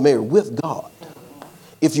angel told Mary, with God.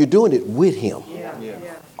 If you're doing it with him,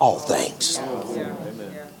 all things.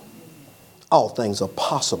 All things are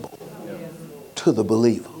possible to the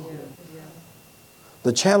believer.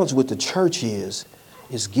 The challenge with the church is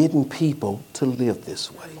getting people to live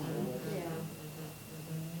this way.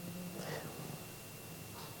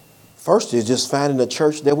 First is just finding a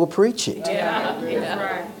church that will preach it.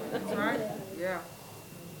 That's right.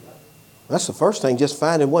 That's the first thing, just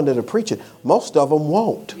finding one that'll preach it. Most of them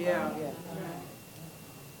won't.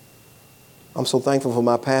 I'm so thankful for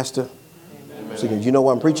my pastor. So, you know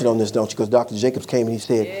why I'm preaching on this, don't you? Because Dr. Jacobs came and he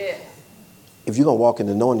said, if you're going to walk in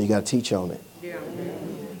the anointing, you got to teach on it.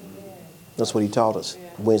 That's what he taught us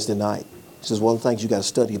Wednesday night. He says, one of the things you got to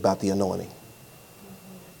study about the anointing.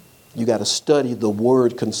 You got to study the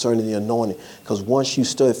word concerning the anointing. Because once you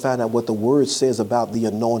find out what the word says about the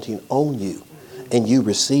anointing on you, and you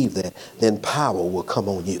receive that, then power will come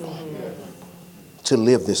on you to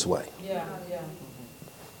live this way.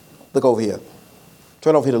 Look over here.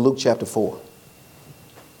 Turn over here to Luke chapter 4.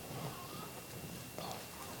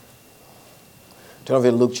 Turn over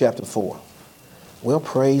here to Luke chapter 4. Well,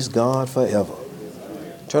 praise God forever.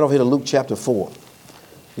 Turn over here to Luke chapter 4.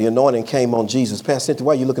 The anointing came on Jesus. Pastor Cynthia,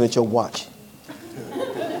 why are you looking at your watch?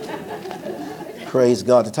 Praise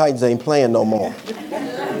God. The Titans ain't playing no more.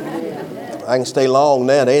 I can stay long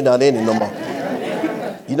now. They ain't not in it no more.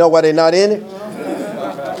 You know why they're not in it?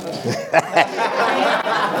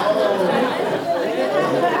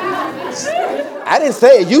 I didn't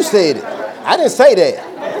say it. You said it. I didn't say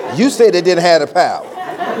that. You said it didn't have the power.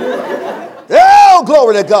 Oh,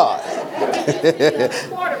 glory to God.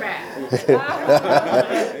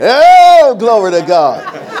 Oh, glory to God.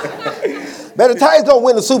 Man, the Titans don't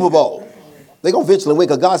win the Super Bowl. They're going to eventually win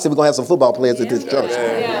because God said we're going to have some football players at this church.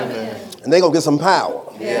 And they're going to get some power.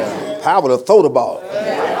 Power to throw the ball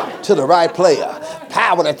to the right player.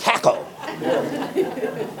 Power to tackle.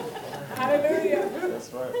 Hallelujah.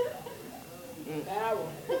 That's right.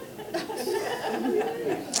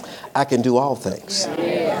 I can do all things.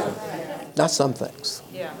 Not some things.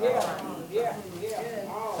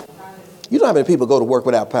 You know how many people go to work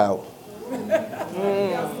without power?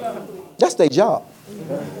 That's their job.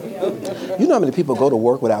 You know how many people go to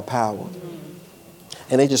work without power?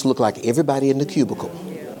 And they just look like everybody in the cubicle.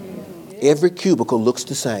 Every cubicle looks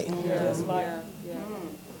the same.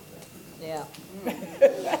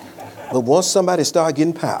 But once somebody start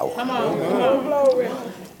getting power,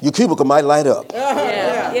 your cubicle might light up.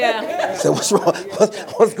 So what's wrong?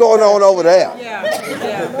 What's going on over there?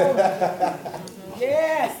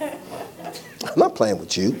 I'm not playing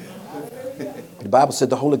with you. The Bible said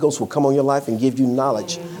the Holy Ghost will come on your life and give you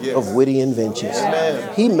knowledge of witty inventions.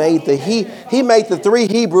 He made the 3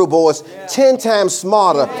 Hebrew boys 10 times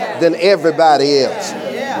smarter than everybody else.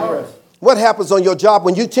 What happens on your job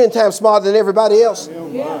when you're 10 times smarter than everybody else?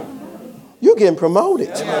 You're getting promoted.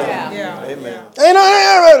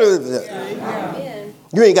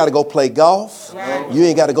 You ain't got to go play golf. You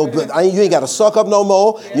ain't got to go. You ain't got to suck up no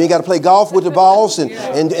more. You ain't got to play golf with the boss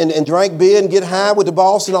and drink beer and get high with the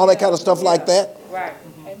boss and all that kind of stuff like that.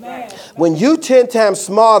 When you 10 times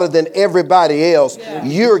smarter than everybody else,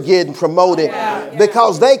 you're getting promoted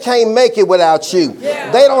Because they can't make it without you.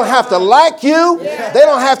 They don't have to like you. They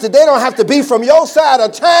don't have to be from your side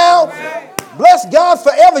of town. Bless God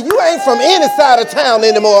forever. You ain't from any side of town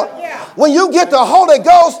anymore. When you get the Holy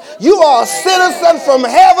Ghost, you are a citizen from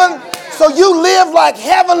heaven. So you live like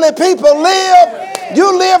heavenly people live.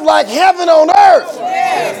 You live like heaven on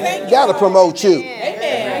earth. Got to promote you.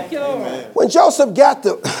 When Joseph got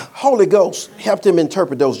the Holy Ghost, helped him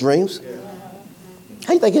interpret those dreams. How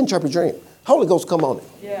do you think he interpret dreams? Holy Ghost come on him.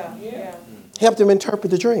 Helped him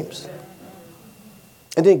interpret the dreams.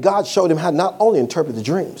 And then God showed him how not only interpret the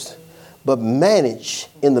dreams, but manage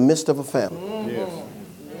in the midst of a famine.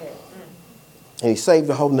 And he saved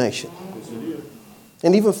the whole nation.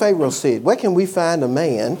 And even Pharaoh said, where can we find a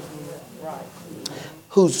man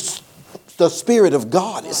whose the Spirit of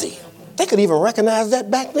God is in? They could even recognize that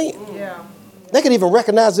back then. They could even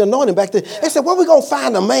recognize the anointing back then. They said, where are we going to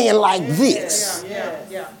find a man like this?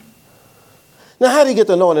 Now, how did he get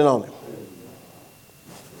the anointing on him?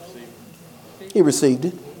 He received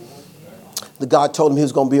it. The God told him he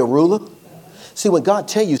was going to be a ruler. See, when God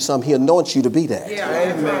tells you something, he anoints you to be that.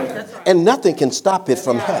 And nothing can stop it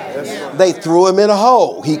from happening. They threw him in a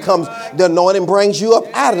hole. He comes, the anointing brings you up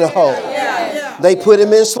out of the hole. They put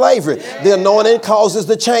him in slavery. The anointing causes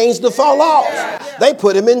the chains to fall off. They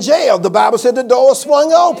put him in jail. The Bible said the door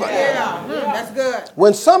swung open. That's good.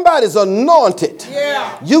 When somebody's anointed,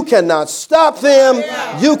 you cannot stop them.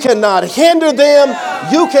 You cannot hinder them.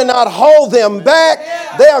 You cannot hold them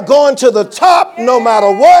back. They are going to the top no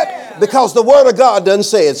matter what, because the word of God doesn't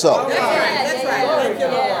say it so. That's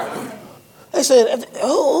right. They said,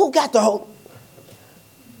 who got the whole?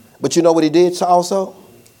 But you know what he did also?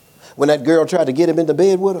 When that girl tried to get him into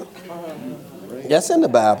bed with her? That's in the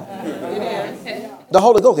Bible. The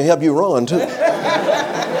Holy Ghost can help you run too. Don't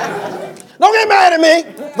get mad at me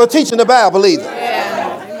for teaching the Bible either.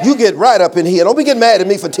 You get right up in here. Don't be getting mad at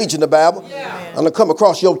me for teaching the Bible. I'm going to come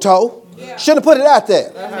across your toe. Should have put it out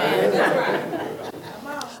there.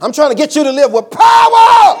 I'm trying to get you to live with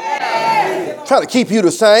power. Trying to keep you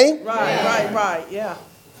the same. Right. Yeah.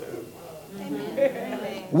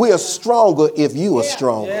 We are stronger if you are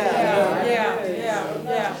strong. Yeah.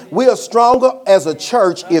 We are stronger as a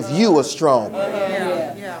church if you are strong.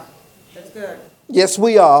 Yeah. That's good. Yes,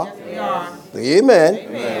 we are. We are.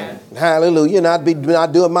 Amen. Hallelujah. Not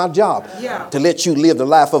doing my job to let you live the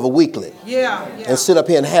life of a weakling. And sit up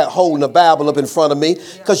here and holding the Bible up in front of me,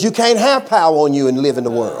 because you can't have power on you and live in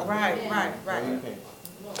the world. Right. And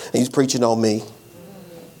he's preaching on me.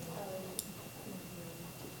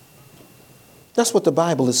 That's what the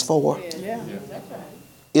Bible is for.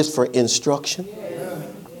 It's for instruction,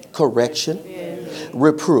 correction,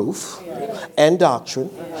 reproof, and doctrine,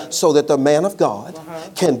 so that the man of God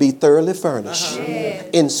can be thoroughly furnished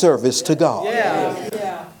in service to God.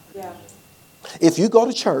 If you go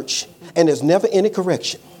to church and there's never any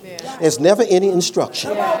correction, there's never any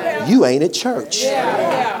instruction, you ain't at church.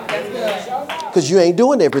 Because you ain't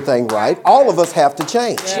doing everything right. All of us have to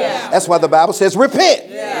change. That's why the Bible says repent.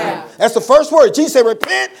 That's the first word. Jesus said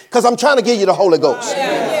repent, because I'm trying to give you the Holy Ghost.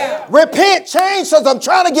 Repent, change, because I'm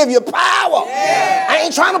trying to give you power. I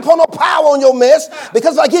ain't trying to put no power on your mess,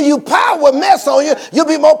 because if I give you power with mess on you, you'll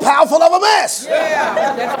be more powerful of a mess.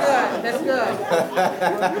 That's good.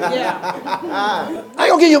 I ain't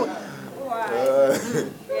going to give you...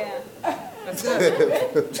 That's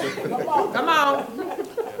good. Come on.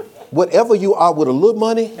 Whatever you are with a little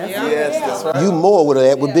money, That's right. you more with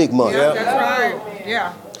that with big money. That's right.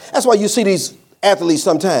 Yeah. That's why you see these athletes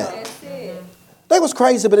sometimes. They was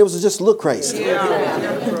crazy, but it was just look crazy.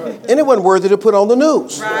 And it wasn't worthy to put on the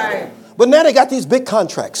news. Right. But now they got these big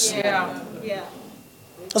contracts. Yeah.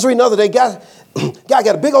 Let's read another day. Guy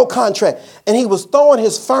got a big old contract, and he was throwing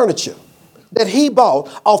his furniture that he bought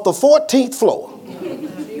off the 14th floor.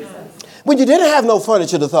 When you didn't have no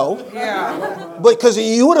furniture to throw. Because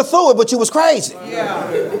you would have thrown it, but you was crazy.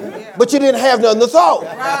 But you didn't have nothing to throw,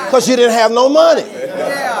 because you didn't have no money.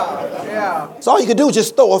 So all you could do was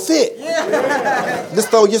just throw a fit. Just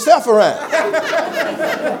throw yourself around.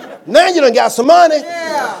 Now you done got some money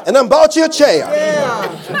and done bought you a chair.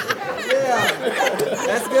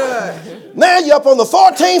 That's good. Now you're up on the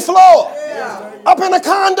 14th floor. Up in a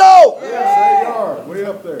condo. Way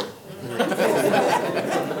up there.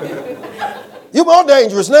 You're more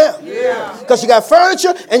dangerous now. Because you got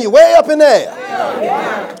furniture and you're way up in there.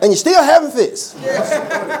 And you're still having fits.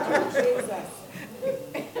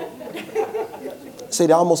 See,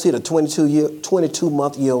 they almost hit a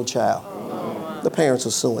 22-month-old child. The parents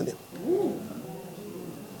are suing him.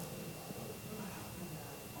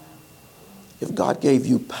 If God gave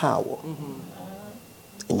you power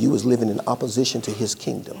and you was living in opposition to his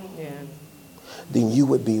kingdom, then you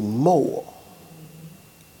would be more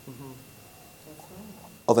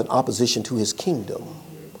of an opposition to his kingdom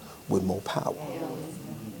with more power.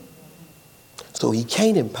 So he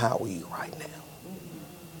can't empower you right now,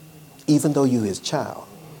 even though you're his child.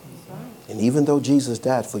 And even though Jesus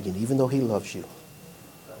died for you, and even though he loves you.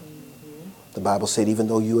 The Bible said, even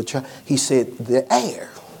though you're a child, he said, the heir.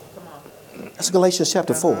 That's Galatians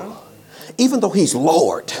chapter 4. Even though he's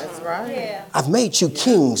Lord. That's right. I've made you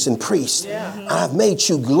kings and priests. I've made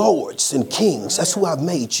you lords and kings. That's who I've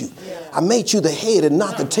made you. I made you the head and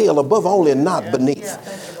not the tail, above only and not beneath.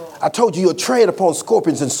 I told you you'll tread upon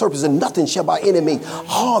scorpions and serpents, and nothing shall by any means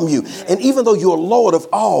harm you. And even though you're Lord of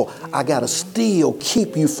all, I got to still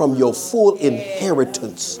keep you from your full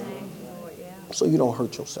inheritance so you don't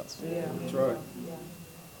hurt yourself. That's right.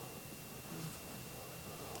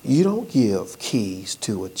 You don't give keys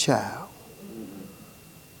to a child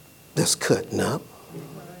that's cutting up.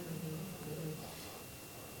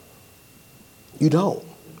 You don't.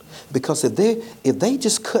 Because if they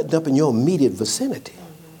just cutting up in your immediate vicinity,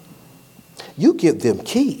 you give them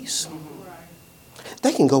keys.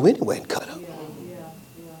 They can go anywhere and cut up.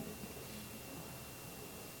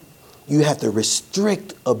 You have to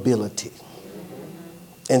restrict ability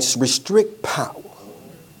and restrict power.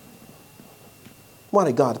 Why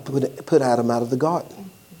did God put Adam out of the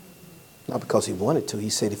garden? Not because he wanted to. He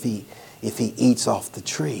said if he eats off the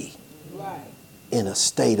tree in a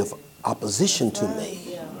state of opposition to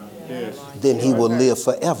me, then he will live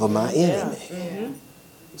forever my enemy.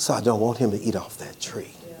 So I don't want him to eat off that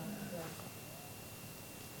tree.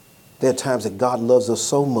 There are times that God loves us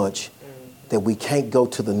so much that we can't go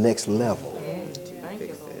to the next level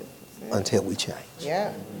until we change.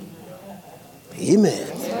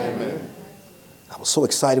 Amen. I was so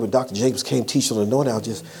excited when Dr. Jacobs came teaching on the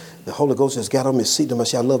anointing. The Holy Ghost just got on me, seat in my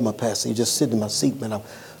seat. I love my pastor. He just sitting in my seat, man. I'm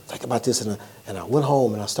thinking about this, and I went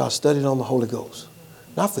home and I started studying on the Holy Ghost.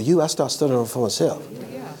 Not for you, I started studying on it for myself.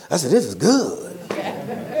 I said, this is good.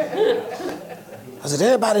 I said,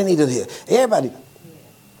 everybody need to hear. Everybody.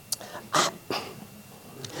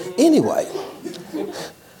 Anyway,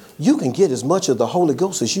 you can get as much of the Holy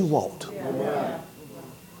Ghost as you want.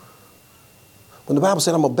 When the Bible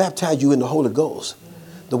said, I'm going to baptize you in the Holy Ghost,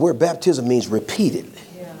 the word baptism means repeatedly.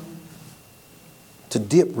 To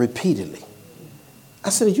dip repeatedly. I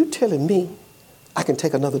said, are you telling me I can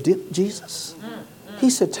take another dip, Jesus? He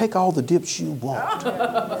said, take all the dips you want.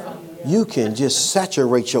 You can just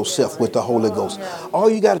saturate yourself with the Holy Ghost. All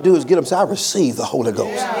you got to do is get them say, I receive the Holy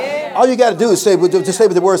Ghost. All you got to do is say what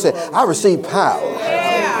the word said, I receive power.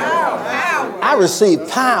 I receive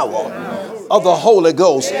power of the Holy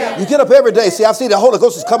Ghost. You get up every day. See, I see the Holy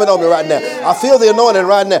Ghost is coming on me right now. I feel the anointing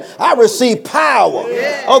right now. I receive power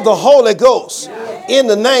of the Holy Ghost in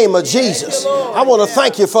the name of Jesus. I want to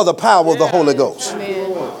thank you for the power of the Holy Ghost.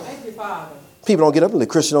 People don't get up and live.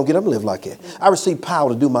 Christians don't get up and live like that. I receive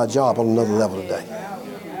power to do my job on another level today.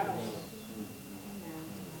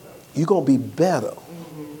 You're going to be better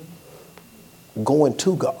going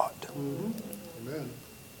to God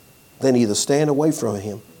than either staying away from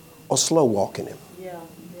him or slow walking him.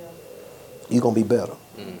 You're going to be better.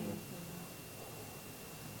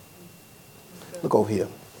 Look over here.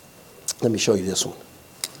 Let me show you this one.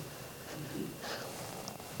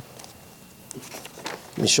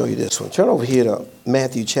 Let me show you this one. Turn over here to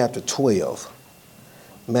Matthew chapter 12.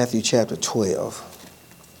 Matthew chapter 12.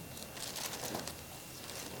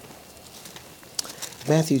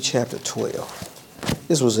 Matthew chapter 12.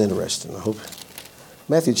 This was interesting, I hope.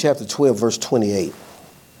 Matthew chapter 12, verse 28.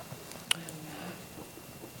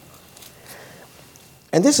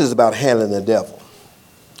 And this is about handling the devil.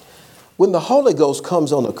 When the Holy Ghost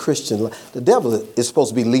comes on a Christian, the devil is supposed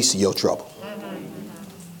to be least of your trouble.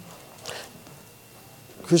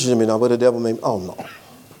 Christians may not, but the devil may, oh no.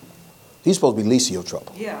 He's supposed to be least of your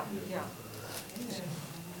trouble.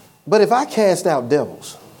 But if I cast out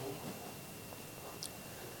devils,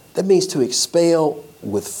 that means to expel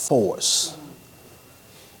with force,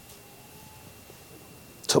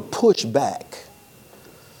 to push back,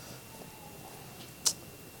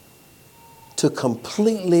 to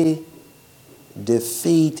completely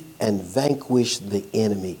defeat and vanquish the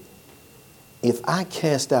enemy. If I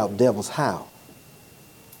cast out devils, how?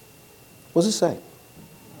 What's it say?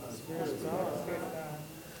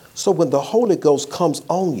 So when the Holy Ghost comes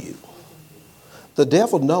on you, the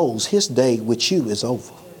devil knows his day with you is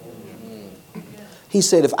over. He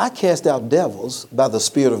said, if I cast out devils by the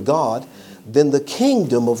Spirit of God, then the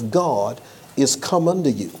kingdom of God is come unto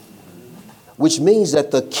you. Which means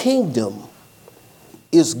that the kingdom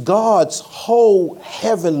is God's whole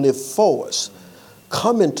heavenly force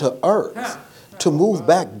coming to earth to move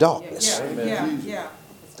back darkness. Yeah.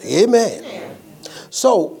 Amen.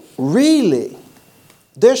 So really,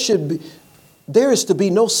 there is to be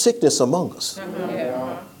no sickness among us.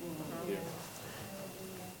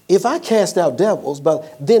 If I cast out devils,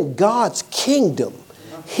 but then God's kingdom,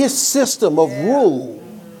 his system of rule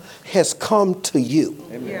has come to you.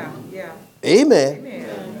 Amen.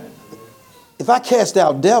 If I cast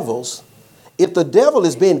out devils, if the devil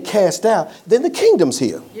is being cast out, then the kingdom's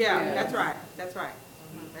here. Yeah, that's right. That's right.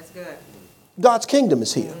 That's good. God's kingdom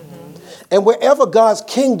is here. And wherever God's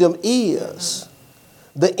kingdom is,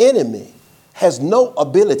 the enemy has no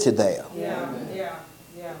ability there. Yeah.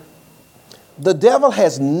 The devil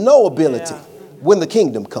has no ability when the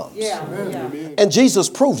kingdom comes. And Jesus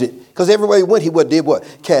proved it, because everywhere he went, he did what?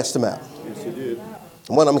 Cast them out. Yes, he did.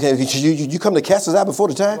 And one of them came, you come to cast us out before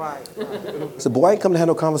the time? I said, boy, I ain't come to have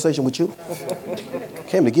no conversation with you. I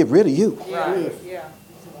came to get rid of you.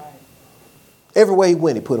 Everywhere he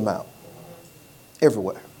went, he put them out.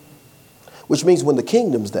 Everywhere. Which means when the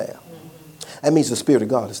kingdom's there, that means the Spirit of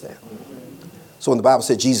God is there. So when the Bible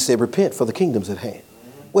said, Jesus said, repent for the kingdom's at hand.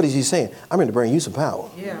 What is he saying? I'm going to bring you some power.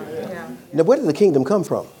 Now, where did the kingdom come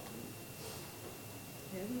from?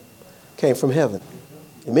 Came from heaven.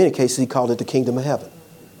 In many cases, he called it the kingdom of heaven.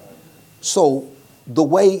 So the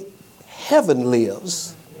way heaven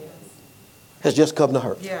lives has just come to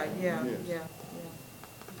earth.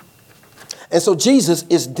 And so Jesus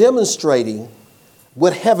is demonstrating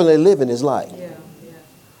what heavenly living is like.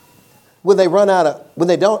 When they run out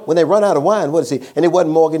of wine, what is he? And it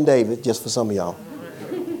wasn't Morgan David, just for some of y'all.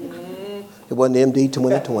 It wasn't MD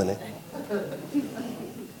 2020.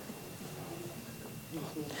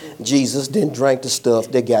 Jesus didn't drink the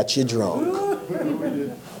stuff that got you drunk.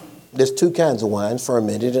 There's two kinds of wine,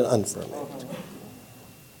 fermented and unfermented.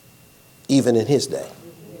 Even in his day.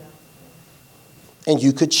 And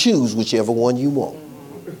you could choose whichever one you want.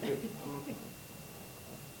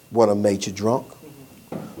 One of them made you drunk.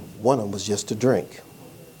 One of them was just a drink.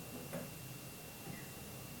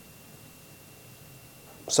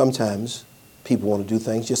 Sometimes people want to do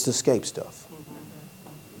things just to escape stuff.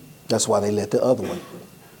 That's why they let the other one,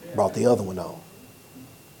 brought the other one on.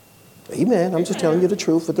 Amen. I'm just telling you the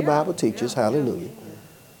truth what the Bible teaches. Hallelujah.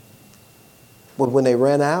 But when they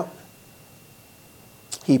ran out,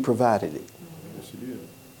 he provided it. Yes, he did.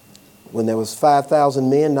 When there was 5,000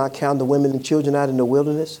 men, not counting the women and children out in the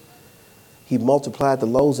wilderness, he multiplied the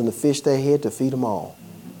loaves and the fish they had to feed them all.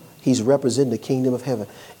 He's representing the kingdom of heaven.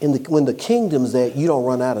 When the kingdom's there, you don't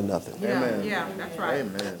run out of nothing. That's right.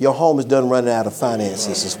 Amen. Your home is done running out of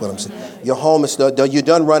finances, is what I'm saying. Your home is done, you're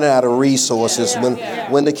done running out of resources.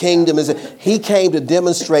 When the kingdom is, he came to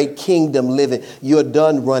demonstrate kingdom living. You're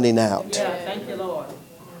done running out. Thank you, Lord.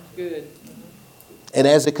 Good. And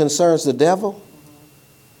as it concerns the devil,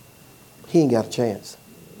 he ain't got a chance.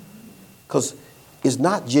 Because it's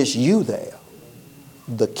not just you there.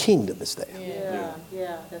 The kingdom is there.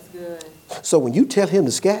 Yeah, that's good. So when you tell him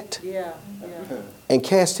to scat and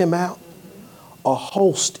cast him out, a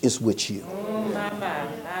host is with you.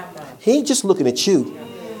 He ain't just looking at you.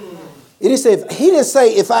 He didn't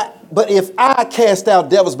say if I cast out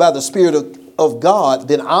devils by the Spirit of God,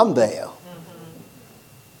 then I'm there.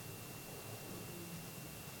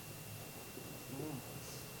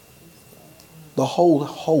 The whole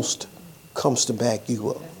host comes to back you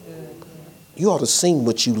up. You ought to seen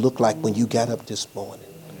what you look like when you got up this morning.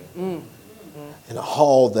 And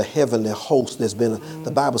all the heavenly host there's been.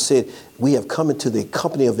 The Bible said we have come into the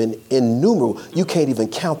company of an innumerable. You can't even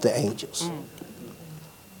count the angels.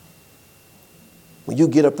 When you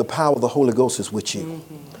get up, the power of the Holy Ghost is with you.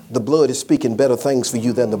 The blood is speaking better things for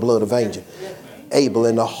you than the blood of angels. Abel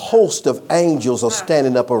and a host of angels are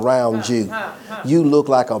standing up around you. You look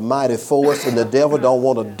like a mighty force, and the devil don't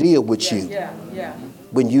want to deal with you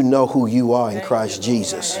when you know who you are in Christ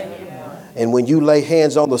Jesus. And when you lay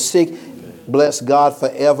hands on the sick, bless God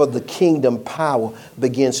forever, the kingdom power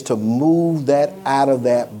begins to move that out of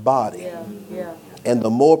that body. And the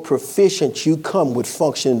more proficient you come with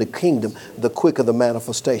function in the kingdom, the quicker the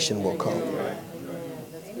manifestation will come.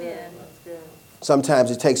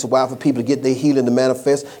 Sometimes it takes a while for people to get their healing to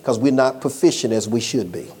manifest because we're not proficient as we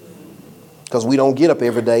should be. Because we don't get up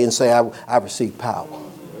every day and say, I receive power.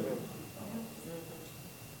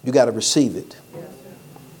 You got to receive it.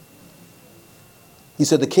 He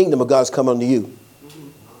said, the kingdom of God's come unto you.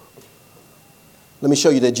 Let me show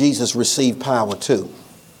you that Jesus received power too.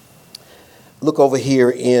 Look over here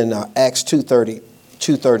in Acts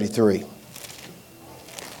 2:33. I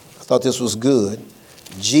thought this was good.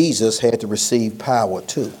 Jesus had to receive power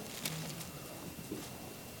too.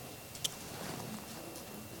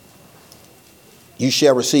 You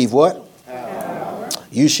shall receive what? Power.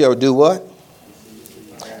 You shall do what?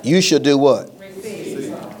 You shall do what?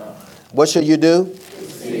 What shall you do?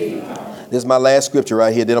 This is my last scripture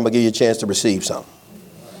right here. Then I'm going to give you a chance to receive something.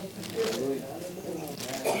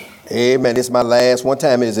 Amen. This is my last. One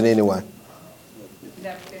time is it anyway?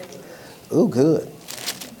 Oh, good.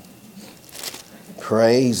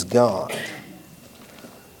 Praise God.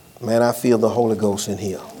 Man, I feel the Holy Ghost in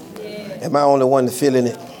here. Am I the only one feeling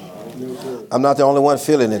it? I'm not the only one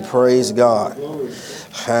feeling it. Praise God.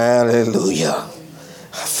 Hallelujah.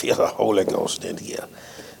 I feel the Holy Ghost in here.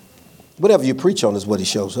 Whatever you preach on is what he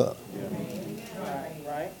shows up.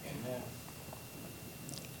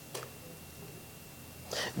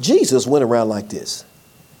 Jesus went around like this.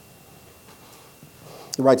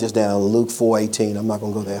 Write this down, Luke 4:18. I'm not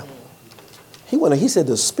going to go there. He said,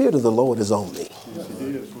 the Spirit of the Lord is on me.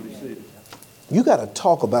 You got to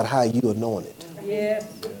talk about how you anointed. Yes.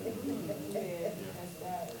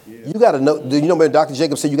 You got to know. Do you know when Dr.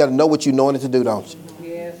 Jacob said you got to know what you're anointed to do, don't you?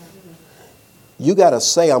 Yes. You got to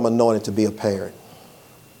say I'm anointed to be a parent.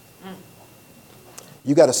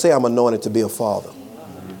 You got to say I'm anointed to be a father.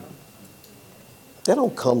 That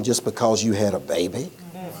don't come just because you had a baby.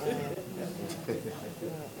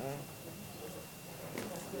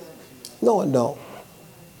 No, it don't.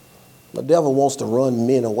 The devil wants to run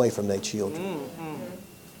men away from their children.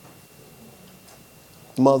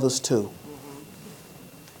 Mothers too.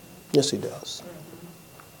 Yes, he does.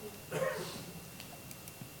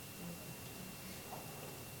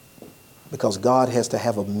 Because God has to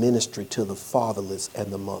have a ministry to the fatherless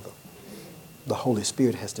and the mother. The Holy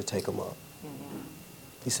Spirit has to take them up.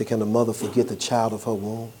 He said, can the mother forget the child of her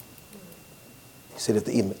womb? He said,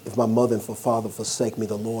 if my mother and father forsake me,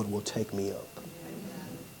 the Lord will take me up.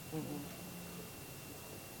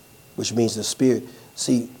 Which means the Spirit.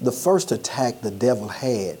 See, the first attack the devil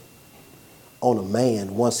had on a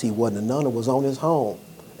man once he wasn't a nunner was on his home.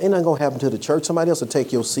 Ain't nothing going to happen to the church. Somebody else will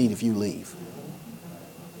take your seat if you leave.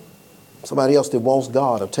 Somebody else that wants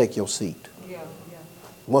God will take your seat.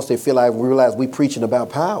 Once they realize we preaching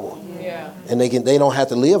about power. And they don't have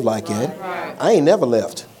to live like that. Right. I ain't never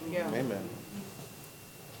left. Amen.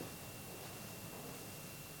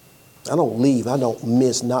 I don't leave. I don't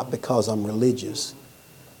miss, not because I'm religious.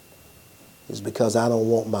 It's because I don't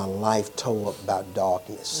want my life tore up by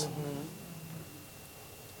darkness.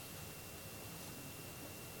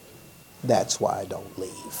 That's why I don't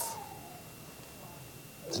leave.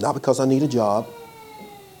 It's not because I need a job.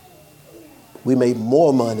 We made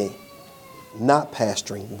more money not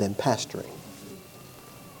pastoring than pastoring.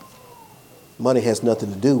 Money has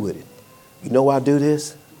nothing to do with it. You know why I do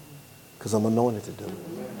this? Because I'm anointed to do it.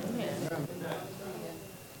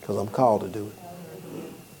 Because I'm called to do it.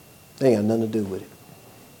 They ain't got nothing to do with it.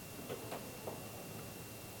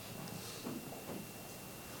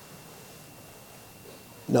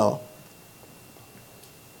 No.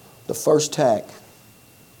 The first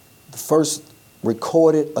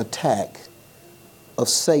recorded attack of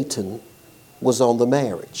Satan was on the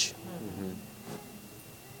marriage.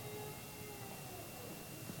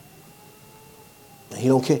 He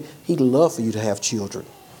don't care. He'd love for you to have children.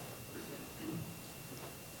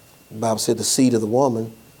 The Bible said the seed of the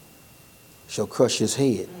woman shall crush his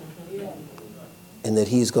head. And that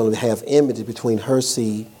he's going to have enmity between her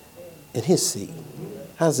seed and his seed.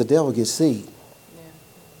 How does the devil get seed?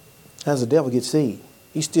 How does the devil get seed?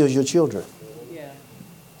 He steals your children.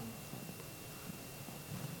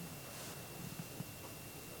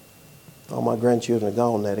 All my grandchildren are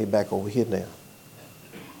gone now. They back over here now.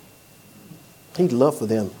 He'd love for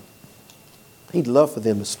them. He'd love for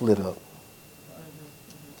them to split up.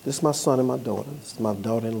 This is my son and my daughter. This is my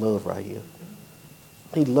daughter in love right here.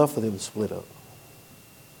 He'd love for them to split up.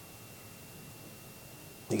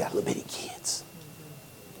 You got little bitty kids.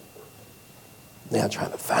 Now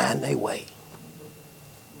trying to find their way.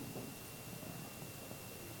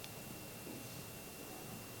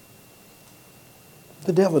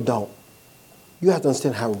 The devil don't. You have to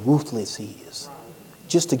understand how ruthless he is.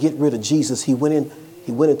 Just to get rid of Jesus, he went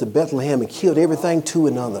into Bethlehem and killed everything to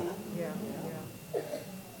another.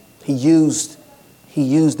 He used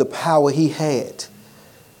the power he had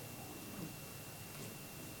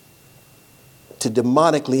to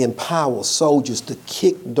demonically empower soldiers to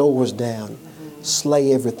kick doors down,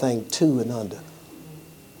 slay everything to and under.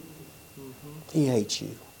 He hates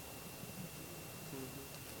you.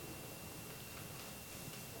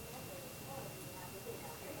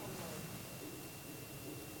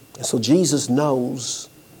 And so Jesus knows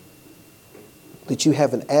that you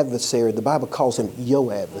have an adversary. The Bible calls him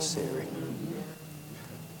your adversary.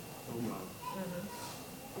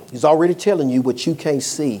 He's already telling you what you can't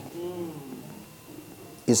see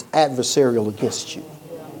is adversarial against you.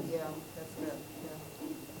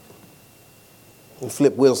 And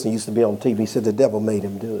Flip Wilson used to be on TV. He said the devil made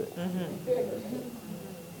him do it.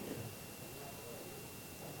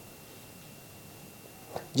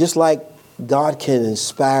 Just like God can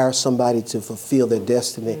inspire somebody to fulfill their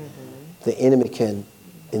destiny, the enemy can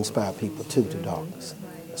inspire people too to darkness.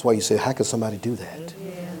 That's why you say, how can somebody do that?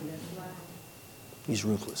 He's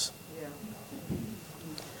ruthless.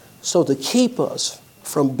 So to keep us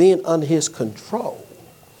from being under his control,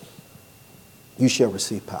 you shall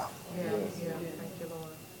receive power.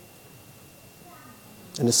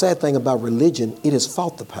 And the sad thing about religion, it has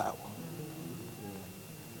fought the power.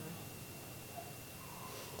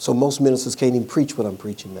 So most ministers can't even preach what I'm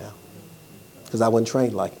preaching now, because I wasn't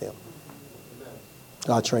trained like them.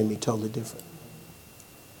 God trained me totally different.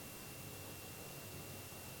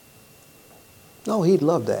 No, he'd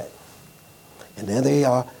love that. And there they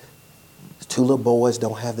are. Two little boys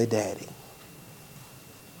don't have their daddy.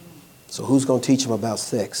 So who's going to teach them about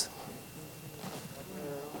sex?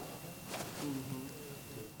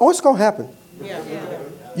 Oh, it's going to happen.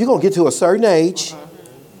 You're going to get to a certain age.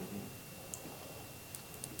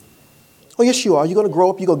 Oh, yes, you are. You're going to grow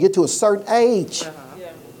up. You're going to get to a certain age.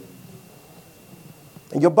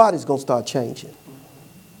 And your body's going to start changing.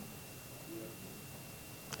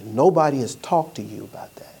 And nobody has talked to you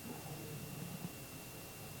about that.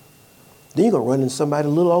 Then you're going to run into somebody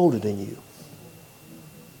a little older than you.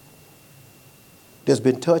 That's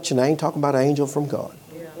been touched, and I ain't talking about an angel from God.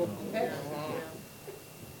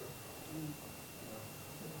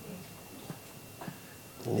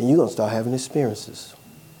 And then you're going to start having experiences.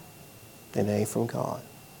 And they ain't from God.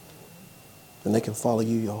 And they can follow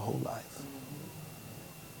you your whole life.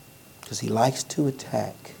 Because he likes to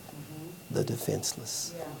attack the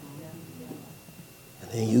defenseless.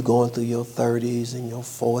 And then you going through your 30s and your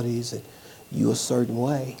 40s and you a certain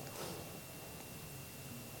way.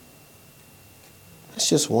 That's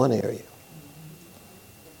just one area.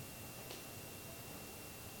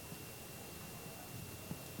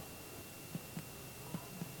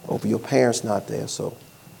 Hope your parents not there, so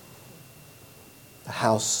the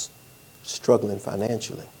house struggling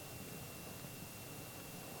financially.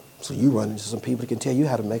 So you run into some people that can tell you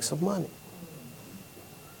how to make some money.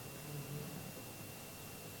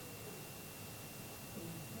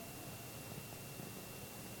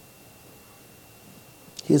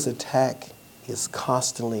 His attack is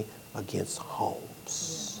constantly against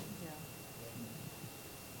homes.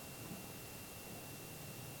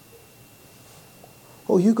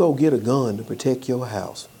 Oh, you go get a gun to protect your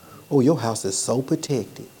house. Oh, your house is so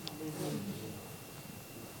protected.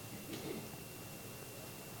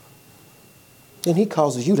 And he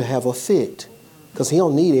causes you to have a fit. Because he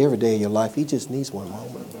don't need it every day of your life. He just needs one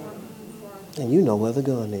moment. And you know where the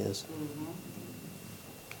gun is.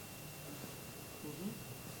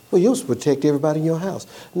 Well, you're supposed to protect everybody in your house.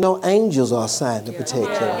 No, angels are assigned to protect your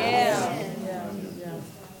house.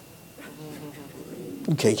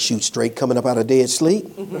 You can't shoot straight coming up out of dead sleep.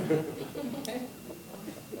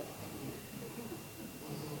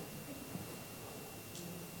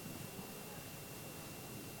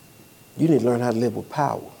 You need to learn how to live with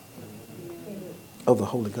power of the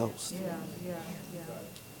Holy Ghost.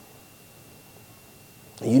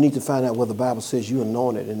 And you need to find out where the Bible says you're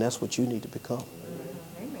anointed, and that's what you need to become.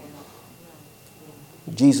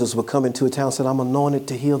 Jesus would come into a town and said, I'm anointed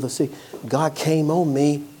to heal the sick. God came on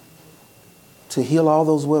me to heal all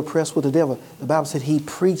those who were oppressed with the devil. The Bible said he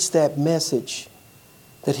preached that message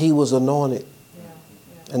that he was anointed.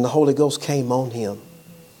 And the Holy Ghost came on him.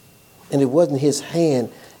 And it wasn't his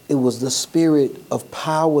hand. It was the spirit of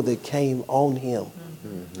power that came on him.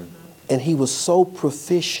 And he was so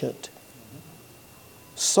proficient,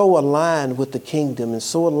 so aligned with the kingdom and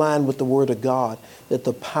so aligned with the Word of God that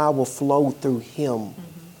the power flowed through him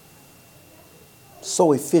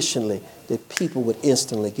so efficiently that people would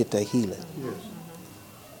instantly get their healing.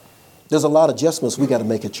 There's a lot of adjustments we got to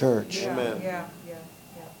make at church.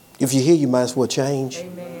 If you're here, you might as well change.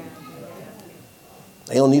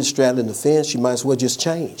 They don't need to straddle in the fence. You might as well just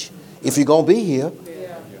change. If you're going to be here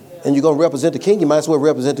and you're going to represent the king, you might as well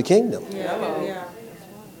represent the kingdom.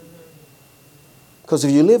 Because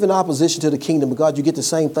if you live in opposition to the kingdom of God, you get the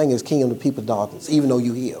same thing as king of the people of darkness, even though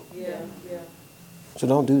you're here. So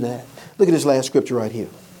don't do that. Look at this last scripture right here.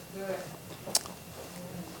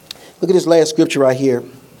 Look at this last scripture right here.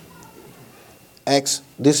 Acts,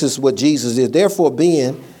 this is what Jesus did. Therefore,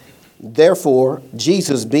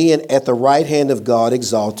 Jesus being at the right hand of God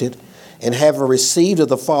exalted, and having received of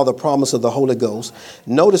the Father promise of the Holy Ghost.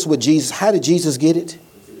 Notice what Jesus, how did Jesus get it?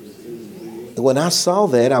 And when I saw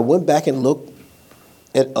that, I went back and looked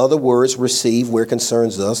at other words, receive, where it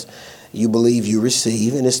concerns us. You believe, you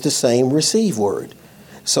receive, and it's the same receive word.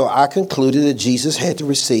 So I concluded that Jesus had to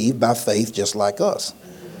receive by faith just like us.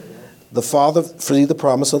 The Father, for the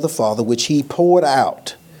promise of the Father, which he poured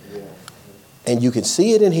out. And you can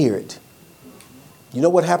see it and hear it. You know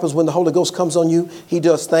what happens when the Holy Ghost comes on you? He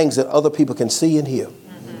does things that other people can see and hear.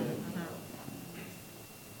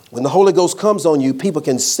 When the Holy Ghost comes on you, people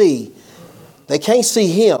can see. They can't see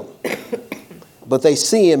him, but they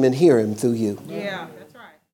see him and hear him through you.